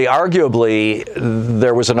actually, arguably,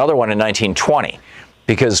 there was another one in 1920.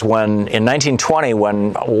 Because in 1920,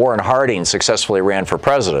 when Warren Harding successfully ran for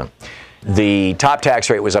president, the top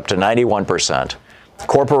tax rate was up to 91%.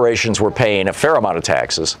 Corporations were paying a fair amount of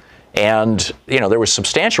taxes. And, there was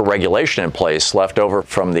substantial regulation in place left over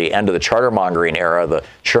from the end of the chartermongering era, the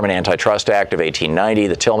Sherman Antitrust Act of 1890,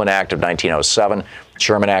 the Tillman Act of 1907. The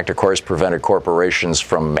Sherman Act, of course, prevented corporations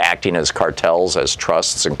from acting as cartels, as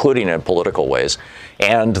trusts, including in political ways.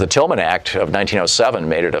 And the Tillman Act of 1907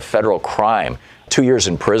 made it a federal crime, 2 years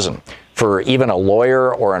in prison, for even a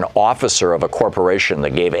lawyer or an officer of a corporation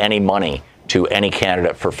that gave any money to any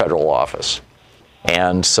candidate for federal office.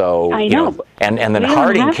 And so, I know. And then we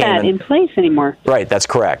Harding don't have came that in place anymore. Right, that's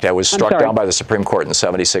correct. That was struck down by the Supreme Court in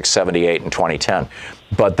 76, 78, and 2010.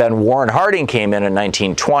 But then Warren Harding came in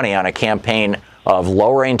 1920 on a campaign of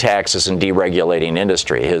lowering taxes and deregulating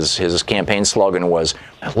industry. His campaign slogan was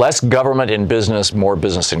less government in business, more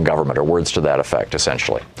business in government, or words to that effect,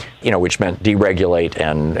 essentially, which meant deregulate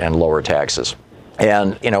and lower taxes.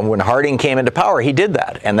 And, when Harding came into power, he did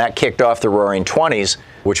that. And that kicked off the Roaring 20s,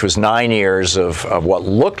 which was 9 years of what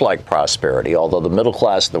looked like prosperity, although the middle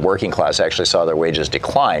class, the working class actually saw their wages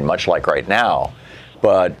decline, much like right now.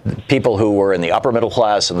 But people who were in the upper middle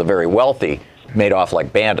class and the very wealthy made off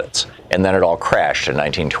like bandits. And then it all crashed in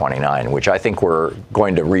 1929, which I think we're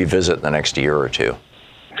going to revisit in the next year or two.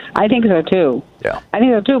 I think so, too. Yeah. I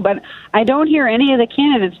think so, too. But I don't hear any of the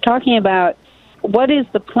candidates talking about what is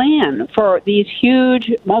the plan for these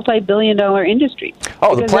huge multi-billion-dollar industries?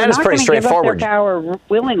 Oh, the plan is pretty straightforward. Give up their power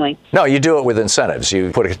willingly. No, you do it with incentives. You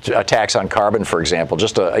put a tax on carbon, for example.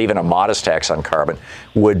 Just even a modest tax on carbon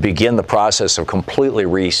would begin the process of completely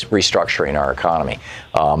restructuring our economy,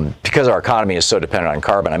 because our economy is so dependent on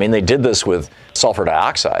carbon. I mean, they did this with sulfur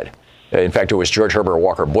dioxide. In fact, it was George Herbert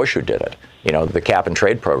Walker Bush who did it. The cap and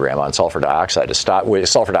trade program on sulfur dioxide to stop.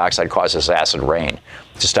 Sulfur dioxide causes acid rain,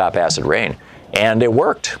 to stop acid rain. And it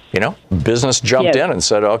worked. Business jumped in and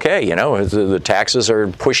said, okay, the taxes are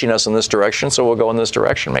pushing us in this direction, so we'll go in this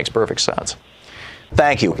direction. Makes perfect sense.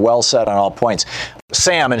 Thank you. Well said on all points.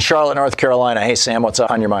 Sam in Charlotte, North Carolina. Hey, Sam, what's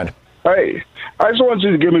on your mind? Hey, I just wanted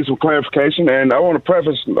you to give me some clarification, and I want to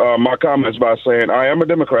preface my comments by saying I am a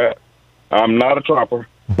Democrat. I'm not a Trumper.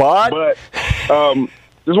 But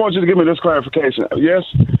just want you to give me this clarification. Yes,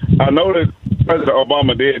 I know that President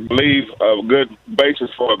Obama did leave a good basis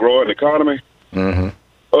for a growing economy,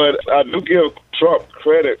 but I do give Trump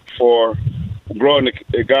credit for growing the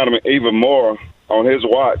economy even more on his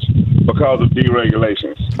watch because of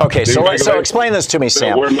deregulations. Okay, so explain this to me,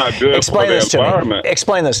 Sam. We're not good for the environment.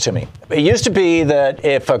 Explain this to me. It used to be that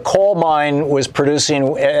if a coal mine was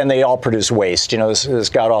producing, and they all produce waste, this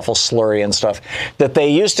god-awful slurry and stuff, that they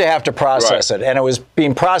used to have to process it, and it was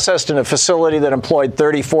being processed in a facility that employed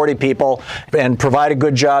 30, 40 people and provided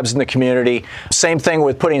good jobs in the community. Same thing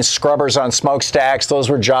with putting scrubbers on smokestacks. Those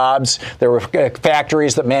were jobs. There were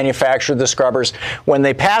factories that manufactured the scrubbers. When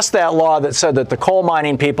they passed that law that said that the coal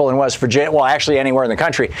mining people in West Virginia, well, actually anywhere in the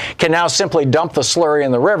country, can now simply dump the slurry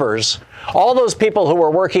in the rivers, all those people who were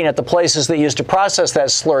working at the places that used to process that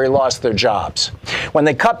slurry lost their jobs. When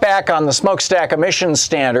they cut back on the smokestack emissions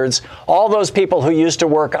standards, all those people who used to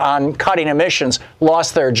work on cutting emissions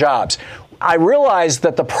lost their jobs. I realized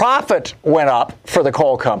that the profit went up for the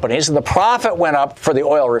coal companies and the profit went up for the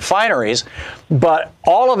oil refineries, but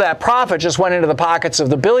all of that profit just went into the pockets of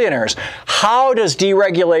the billionaires. How does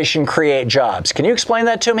deregulation create jobs? Can you explain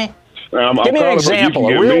that to me? Give me an example,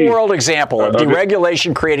 a real-world example of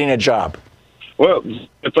deregulation creating a job. Well,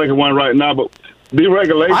 I'm thinking one right now, but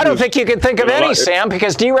deregulation. I don't think you can think of any, Sam,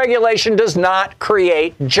 because deregulation does not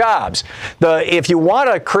create jobs. If you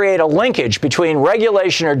want to create a linkage between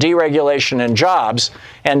regulation or deregulation and jobs,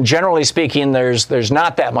 and generally speaking, there's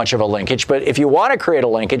not that much of a linkage. But if you want to create a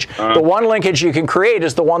linkage, the one linkage you can create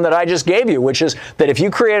is the one that I just gave you, which is that if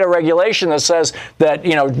you create a regulation that says that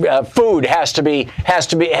food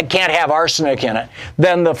can't have arsenic in it,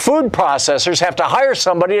 then the food processors have to hire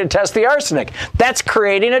somebody to test the arsenic. That's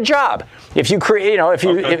creating a job. If you create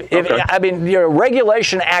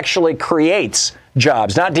regulation actually creates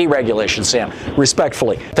jobs, not deregulation, Sam.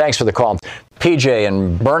 Respectfully. Thanks for the call. PJ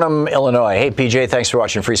in Burnham, Illinois. Hey, PJ, thanks for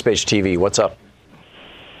watching Free Speech TV. What's up?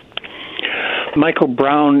 Michael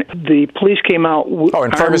Brown, the police came out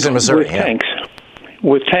in Ferguson, Missouri,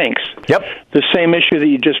 with tanks. Yep. The same issue that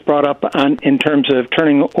you just brought up in terms of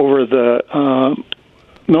turning over the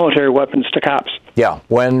military weapons to cops. Yeah,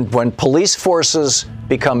 when police forces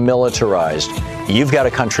become militarized, you've got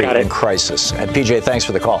a country in crisis. And PJ, thanks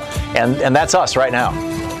for the call. And that's us right now.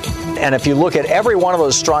 And if you look at every one of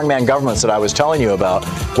those strongman governments that I was telling you about,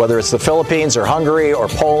 whether it's the Philippines or Hungary or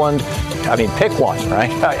Poland, I mean, pick one, right?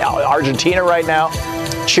 Argentina right now,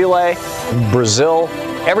 Chile, Brazil,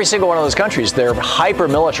 every single one of those countries, they're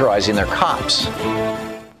hyper-militarizing their cops.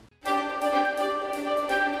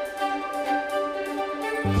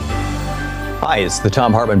 Hi, it's the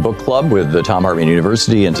Thom Hartmann Book Club with the Thom Hartmann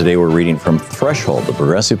University, and today we're reading from Threshold, the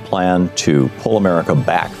progressive plan to pull America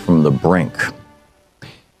back from the brink.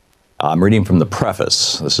 I'm reading from the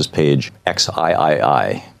preface. This is page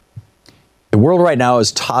XIII. The world right now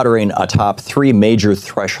is tottering atop three major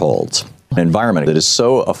thresholds. An environment that is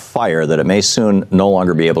so afire that it may soon no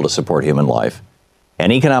longer be able to support human life.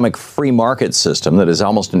 An economic free market system that is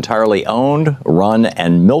almost entirely owned, run,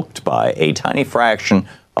 and milked by a tiny fraction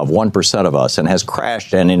of 1% of us and has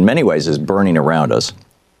crashed and in many ways is burning around us.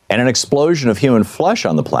 And an explosion of human flesh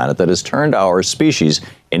on the planet that has turned our species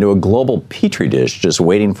into a global petri dish just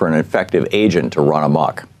waiting for an effective agent to run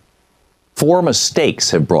amok. 4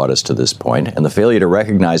 mistakes have brought us to this point, and the failure to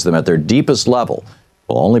recognize them at their deepest level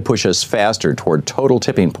will only push us faster toward total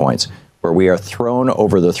tipping points where we are thrown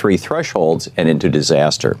over the 3 thresholds and into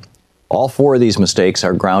disaster. All 4 of these mistakes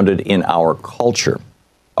are grounded in our culture,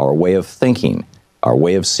 our way of thinking, our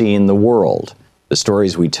way of seeing the world, the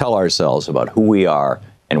stories we tell ourselves about who we are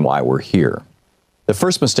and why we're here. The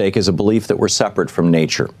first mistake is a belief that we're separate from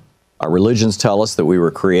nature. Our religions tell us that we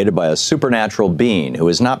were created by a supernatural being who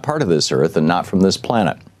is not part of this earth and not from this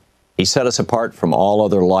planet. He set us apart from all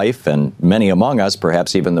other life, and many among us,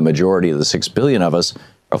 perhaps even the majority of the 6 billion of us,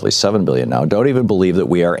 roughly 7 billion now, don't even believe that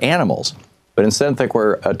we are animals, but instead think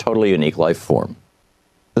we're a totally unique life form.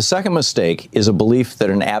 The second mistake is a belief that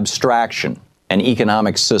an abstraction, an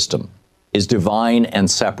economic system, is divine and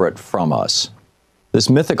separate from us. This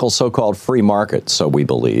mythical so-called free market, so we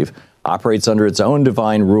believe, operates under its own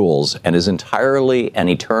divine rules and is entirely and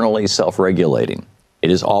eternally self-regulating.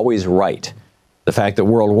 It is always right. The fact that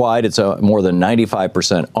worldwide it's more than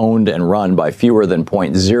 95% owned and run by fewer than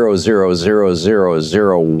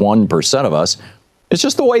 0.00001% of us, it's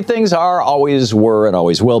just the way things are, always were, and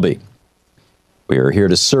always will be. We are here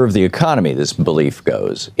to serve the economy, this belief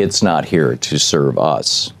goes. It's not here to serve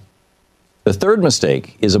us. The third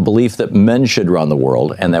mistake is a belief that men should run the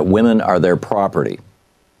world and that women are their property.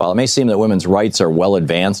 While it may seem that women's rights are well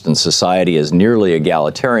advanced and society is nearly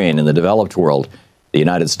egalitarian in the developed world, the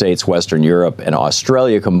United States, Western Europe, and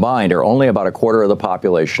Australia combined are only about a quarter of the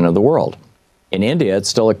population of the world. In India, it's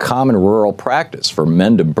still a common rural practice for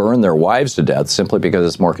men to burn their wives to death simply because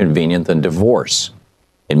it's more convenient than divorce.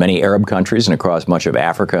 In many Arab countries and across much of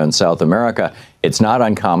Africa and South America, it's not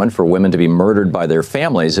uncommon for women to be murdered by their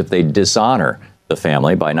families if they dishonor the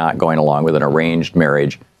family by not going along with an arranged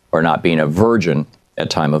marriage or not being a virgin at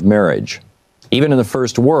time of marriage. Even in the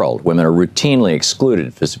first world, women are routinely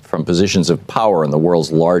excluded from positions of power in the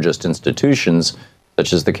world's largest institutions,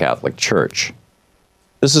 such as the Catholic Church.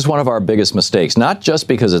 This is one of our biggest mistakes, not just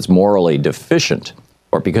because it's morally deficient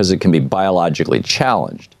or because it can be biologically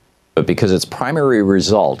challenged, but because its primary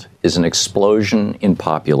result is an explosion in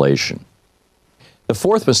population. The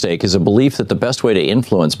fourth mistake is a belief that the best way to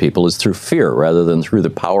influence people is through fear rather than through the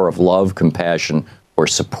power of love, compassion, or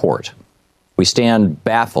support. We stand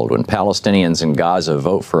baffled when Palestinians in Gaza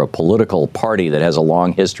vote for a political party that has a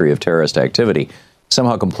long history of terrorist activity,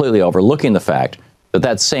 somehow completely overlooking the fact that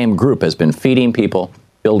that same group has been feeding people,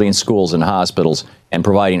 building schools and hospitals, and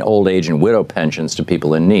providing old age and widow pensions to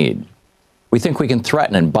people in need. We think we can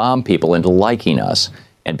threaten and bomb people into liking us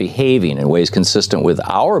and behaving in ways consistent with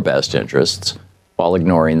our best interests while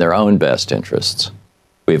ignoring their own best interests.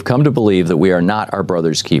 We have come to believe that we are not our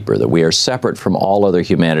brother's keeper, that we are separate from all other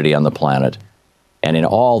humanity on the planet, and in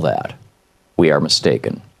all that, we are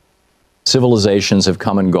mistaken. Civilizations have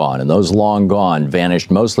come and gone, and those long gone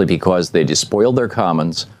vanished mostly because they despoiled their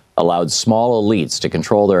commons, allowed small elites to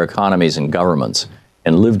control their economies and governments,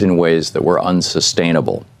 and lived in ways that were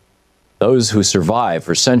unsustainable. Those who survive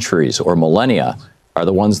for centuries or millennia are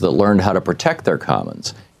the ones that learned how to protect their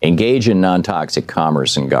commons, engage in non-toxic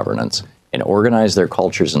commerce and governance, and organize their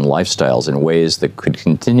cultures and lifestyles in ways that could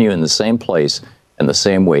continue in the same place and the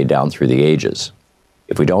same way down through the ages.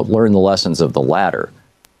 If we don't learn the lessons of the latter,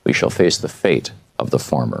 we shall face the fate of the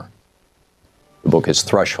former. The book is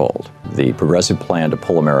Threshold, the progressive plan to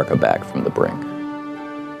pull America back from the brink.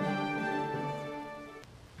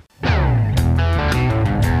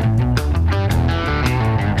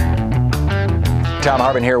 Thom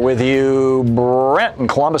Hartman here with you. Brent in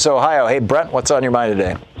Columbus, Ohio. Hey, Brent, what's on your mind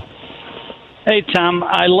today? Hey, Thom,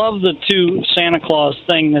 I love the two Santa Claus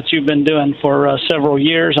thing that you've been doing for several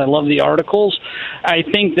years. I love the articles. I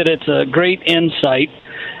think that it's a great insight,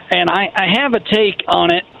 and I have a take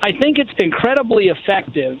on it. I think it's incredibly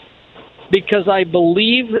effective because I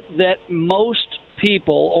believe that most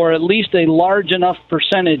people, or at least a large enough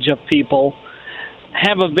percentage of people,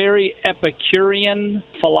 have a very Epicurean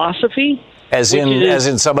philosophy. As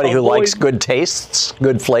in somebody who likes good tastes,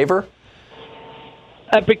 good flavor?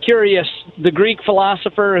 Epicurus, the Greek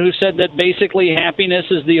philosopher who said that basically happiness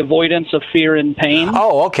is the avoidance of fear and pain.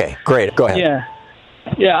 Oh, okay. Great. Go ahead.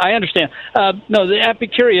 Yeah, I understand. No, the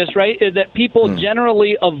Epicurus, right, is that people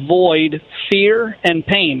generally avoid fear and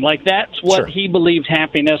pain. Like, that's what he believed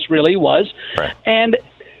happiness really was. Right. And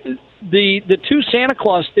the two Santa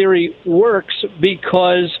Claus theory works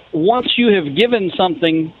because once you have given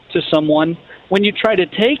something to someone, when you try to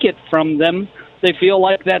take it from them, they feel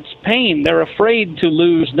like that's pain. They're afraid to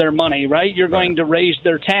lose their money, right? You're going to raise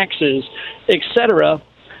their taxes, etc.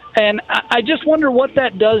 And I just wonder what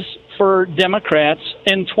that does for Democrats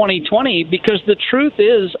in 2020, because the truth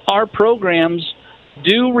is our programs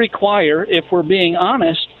do require, if we're being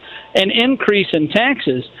honest, an increase in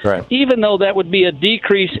taxes, even though that would be a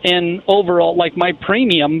decrease in overall, like my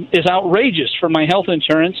premium is outrageous for my health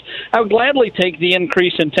insurance. I would gladly take the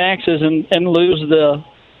increase in taxes and lose the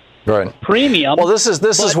premium. Well, this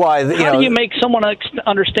is why how do you make someone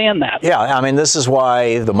understand that? Yeah, I mean, this is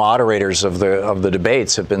why the moderators of the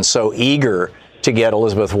debates have been so eager to get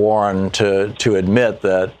Elizabeth Warren to admit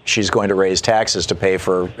that she's going to raise taxes to pay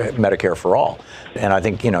for Medicare for all. And I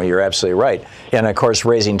think, you're absolutely right. And of course,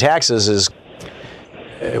 raising taxes is,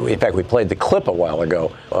 in fact, we played the clip a while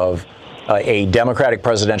ago of a Democratic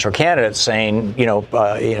presidential candidate saying,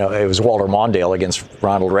 it was Walter Mondale against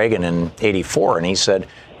Ronald Reagan in '84, and he said,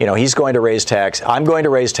 he's going to raise tax. I'm going to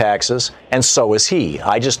raise taxes, and so is he.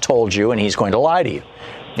 I just told you, and he's going to lie to you.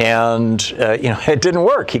 And it didn't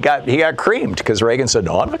work. He got creamed because Reagan said,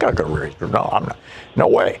 "No, I'm not going to raise. No, I'm not. No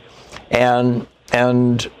way." And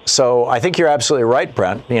so I think you're absolutely right,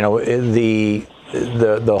 Brent. The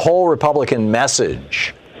the whole Republican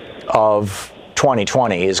message of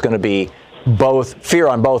 2020 is going to be both fear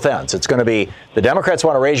on both ends. It's going to be the Democrats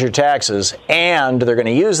want to raise your taxes, and they're going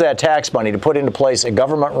to use that tax money to put into place a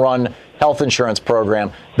government-run health insurance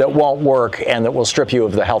program that won't work and that will strip you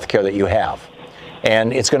of the health care that you have.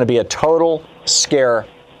 And it's going to be a total scare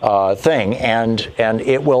thing, and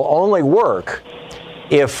it will only work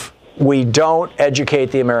if we don't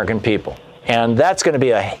educate the American people. And that's going to be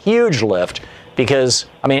a huge lift because,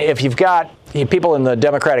 I mean, if you've got people in the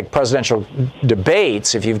Democratic presidential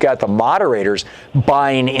debates, if you've got the moderators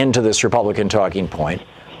buying into this Republican talking point,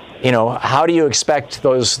 you know, how do you expect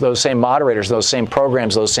those same moderators, those same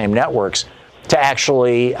programs, those same networks to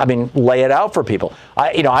actually, I mean, lay it out for people?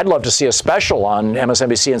 I'd love to see a special on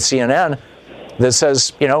MSNBC and CNN that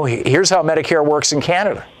says, you know, here's how Medicare works in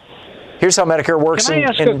Canada. Here's how Medicare works. Can I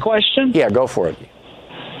ask a question? Yeah, go for it.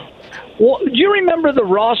 Well, do you remember the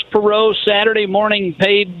Ross Perot Saturday morning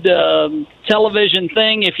paid television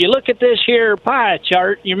thing? If you look at this here pie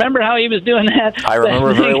chart, you remember how he was doing that? I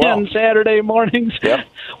remember very well. On Saturday mornings. Yep.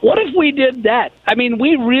 What if we did that? I mean,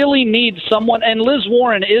 we really need someone, and Liz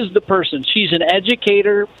Warren is the person. She's an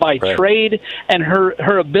educator by trade, and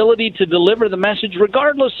her ability to deliver the message,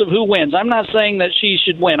 regardless of who wins. I'm not saying that she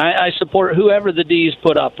should win. I support whoever the D's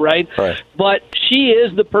put up, right? But she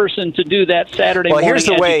is the person to do that Saturday morning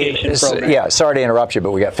education program. Yeah, sorry to interrupt you,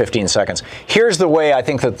 but we got 15 seconds. Here's the way I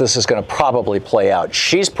think that this is going to probably play out.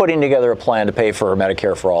 She's putting together a plan to pay for her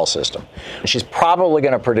Medicare for All system. She's probably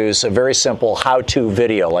going to produce a very simple how-to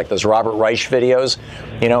video, like those Robert Reich videos.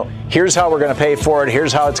 You know, here's how we're going to pay for it.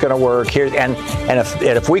 Here's how it's going to work. And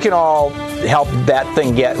if we can all help that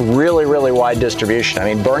thing get really, really wide distribution.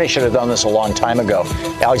 I mean, Bernie should have done this a long time ago.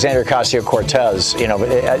 Alexandria Ocasio-Cortez, you know,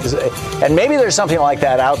 and maybe there's something like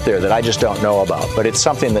that out there that I just don't know about. But it's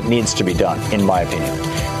something that needs to be done, in my opinion.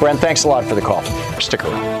 Brent, thanks a lot for the call. Stick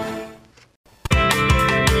around.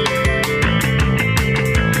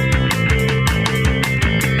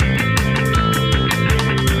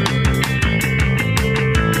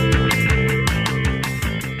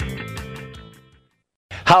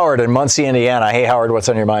 Howard in Muncie, Indiana. Hey, Howard, what's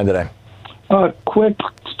on your mind today? Quick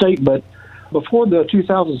statement. Before the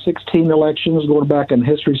 2016 elections, going back in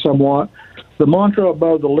history somewhat, the mantra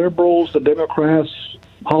about the liberals, the Democrats,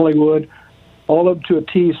 Hollywood, all of them to a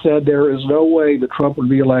T said there is no way that Trump would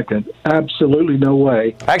be elected. Absolutely no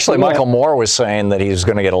way. Actually, Michael Moore was saying that he was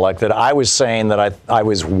going to get elected. I was saying that I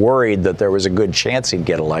was worried that there was a good chance he'd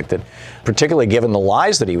get elected, particularly given the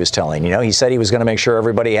lies that he was telling. You know, he said he was going to make sure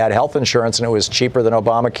everybody had health insurance and it was cheaper than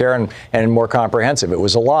Obamacare and more comprehensive. It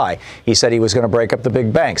was a lie. He said he was going to break up the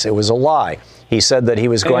big banks. It was a lie. He said that he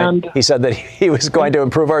was going to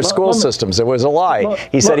improve our school systems. It was a lie.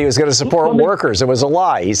 He said he was going to support workers. It was a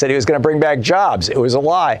lie. He said he was going to bring back jobs. It was a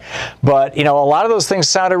lie. But, you know, a lot of those things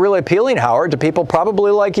sounded really appealing, Howard, to people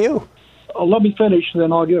probably like you. Let me finish, and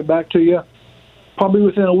then I'll give it back to you. Probably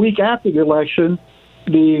within a week after the election,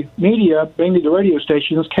 the media, mainly the radio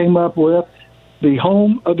stations, came up with the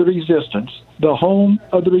home of the resistance. The home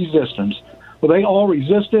of the resistance. Well, they all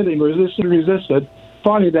resisted and resisted and resisted.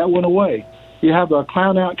 Finally, that went away. You have a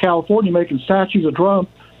clown out in California making statues of Trump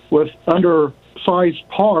with undersized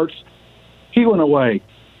parts. He went away.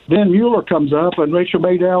 Then Mueller comes up, and Rachel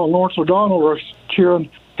Maddow and Lawrence O'Donnell are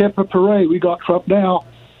cheering, hip hip hooray, we got Trump now.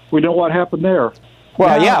 We know what happened there.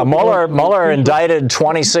 Well, yeah, Mueller indicted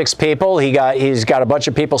 26 people. He's got a bunch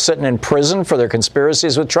of people sitting in prison for their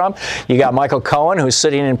conspiracies with Trump. You got Michael Cohen, who's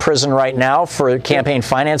sitting in prison right now for a campaign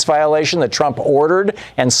finance violation that Trump ordered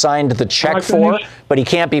and signed the check for, but he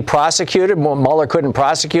can't be prosecuted. Mueller couldn't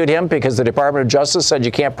prosecute him because the Department of Justice said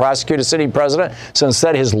you can't prosecute a sitting president, so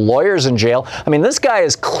instead his lawyer's in jail. I mean, this guy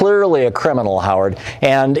is clearly a criminal, Howard.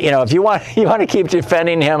 And, you know, if you want to keep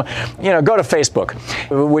defending him, you know, go to Facebook,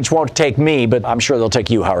 which won't take me, but I'm sure they'll take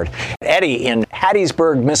you, Howard. Eddie in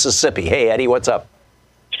Hattiesburg, Mississippi. Hey, Eddie, what's up?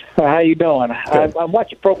 How you doing? I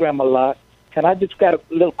watch your program a lot, and I just got a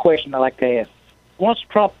little question I'd like to ask. Once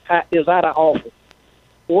Trump is out of office,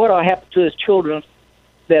 what will happen to his children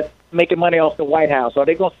that making money off the White House? Are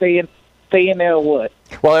they going to stay in there or what?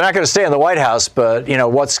 Well, they're not going to stay in the White House, but, you know,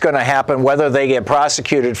 what's going to happen, whether they get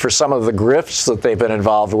prosecuted for some of the grifts that they've been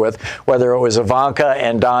involved with, whether it was Ivanka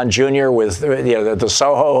and Don Jr. with, you know, the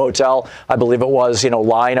Soho Hotel, I believe it was, you know,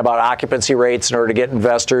 lying about occupancy rates in order to get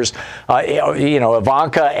investors, you know,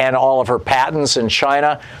 Ivanka and all of her patents in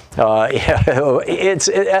China. There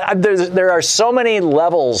are so many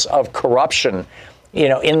levels of corruption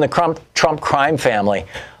in the Trump crime family.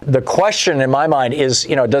 The question in my mind is,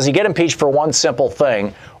 does he get impeached for one simple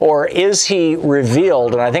thing, or is he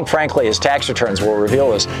revealed, and I think, frankly, his tax returns will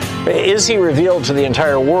reveal this, is he revealed to the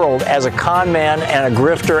entire world as a con man and a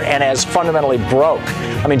grifter and as fundamentally broke?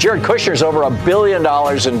 I mean, Jared Kushner's over $1 billion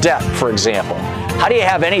in debt, for example. How do you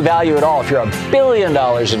have any value at all if you're $1 billion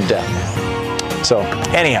in debt? So,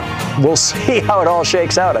 anyhow, we'll see how it all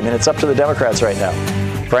shakes out. I mean, it's up to the Democrats right now.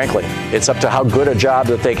 Frankly, it's up to how good a job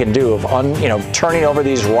that they can do of turning over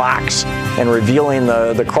these rocks and revealing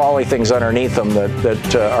the crawly things underneath them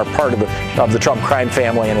that are part of the Trump crime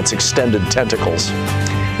family and its extended tentacles.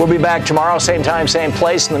 We'll be back tomorrow, same time, same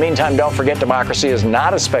place. In the meantime, don't forget, democracy is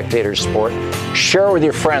not a spectator sport. Share with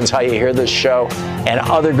your friends how you hear this show and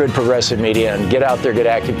other good progressive media, and get out there, get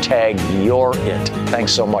active, tag You're It.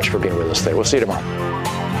 Thanks so much for being with us today. We'll see you tomorrow.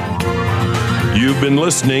 You've been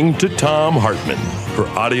listening to Thom Hartmann. For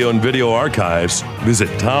audio and video archives, visit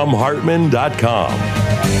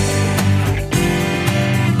thomhartmann.com.